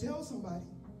going to have to tell somebody.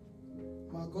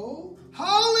 My goal.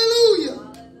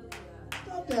 Hallelujah.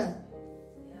 Stop that.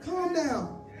 Calm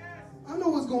down. I know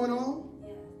what's going on,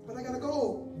 but I got a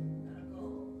goal.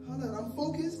 Hallelujah. I'm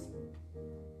focused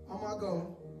on my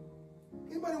goal.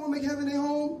 Anybody want to make heaven their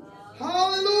home?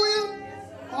 Hallelujah.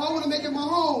 I want to make it my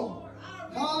home.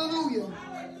 Hallelujah.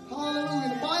 Hallelujah.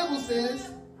 The Bible says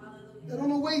that on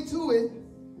the way to it,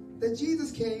 that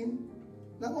Jesus came,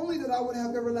 not only that I would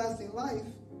have everlasting life,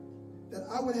 that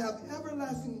I would have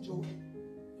everlasting joy.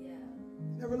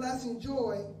 Everlasting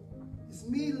joy is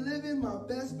me living my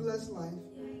best blessed life.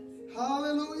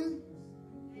 Hallelujah.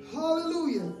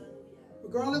 Hallelujah.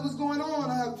 Regardless of what's going on,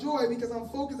 I have joy because I'm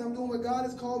focused. I'm doing what God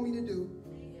has called me to do.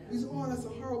 You say, oh, that's a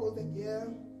horrible thing. Yeah,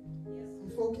 I'm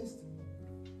focused.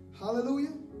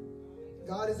 Hallelujah.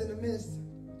 God is in the midst,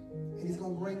 and he's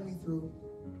going to bring me through.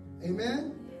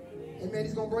 Amen. Amen.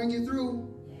 He's going to bring you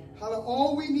through. Hallelujah.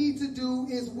 All we need to do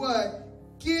is what?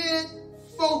 Get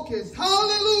focused.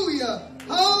 Hallelujah.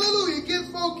 Hallelujah. Get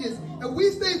focused. If we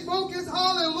stay focused,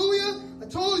 hallelujah, I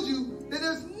told you that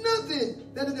there's nothing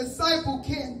that a disciple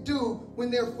can't do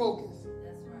when they're focused.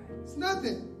 That's right. It's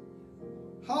nothing.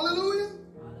 Hallelujah.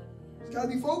 It's got to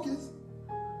be focused.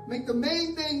 Make the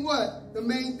main thing what? The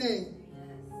main thing.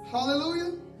 Yes.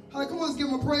 Hallelujah. Come on, let's give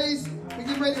him a praise. We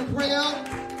get ready to pray out.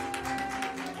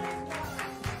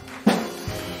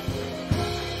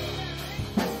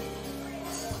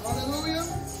 Hallelujah.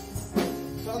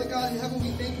 Father God in heaven,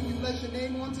 we thank you. We bless your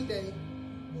name on today.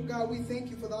 Oh God, we thank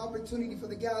you for the opportunity, for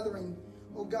the gathering.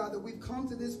 Oh God, that we've come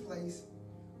to this place.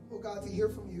 Oh God, to hear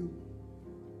from you.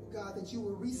 Oh God, that you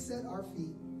will reset our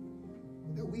feet.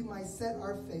 That we might set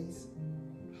our face.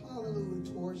 Hallelujah,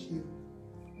 towards you.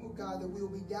 Oh God, that we will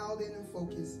be dialed in and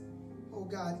focused. Oh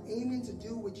God, aiming to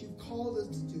do what you've called us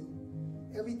to do.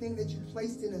 Everything that you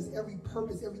placed in us, every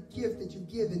purpose, every gift that you've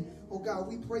given. Oh God,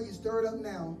 we pray you stir it up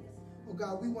now. Oh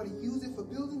God, we want to use it for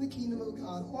building the kingdom of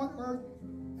God on earth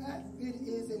as it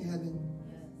is in heaven.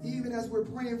 Even as we're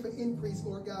praying for increase,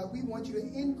 Lord God, we want you to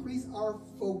increase our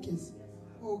focus.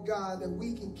 Oh God, that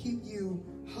we can keep you,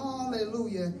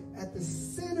 hallelujah, at the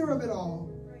center of it all.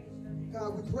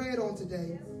 God, we pray it on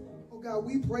today. Oh God,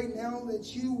 we pray now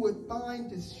that you would bind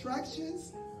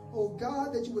distractions. Oh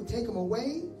God, that you would take them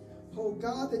away. Oh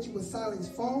God, that you would silence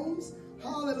phones.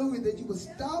 Hallelujah, that you would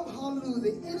stop,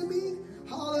 hallelujah, the enemy,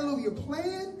 hallelujah,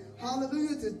 plan,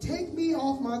 hallelujah, to take me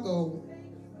off my goal.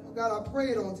 Oh God, I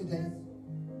pray it on today.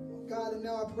 Oh God, and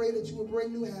now I pray that you will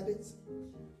bring new habits.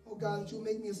 Oh God, that you will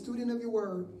make me a student of your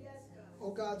word.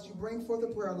 Oh God, that you bring forth a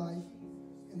prayer life.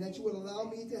 And that you would allow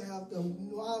me to have the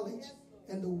knowledge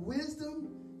and the wisdom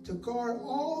to guard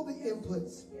all the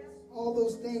inputs, all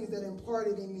those things that are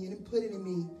imparted in me and put it in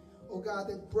me. Oh God,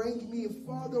 that bring me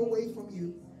farther away from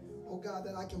you. Oh God,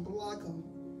 that I can block them.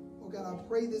 Oh God, I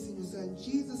pray this in your son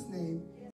Jesus' name.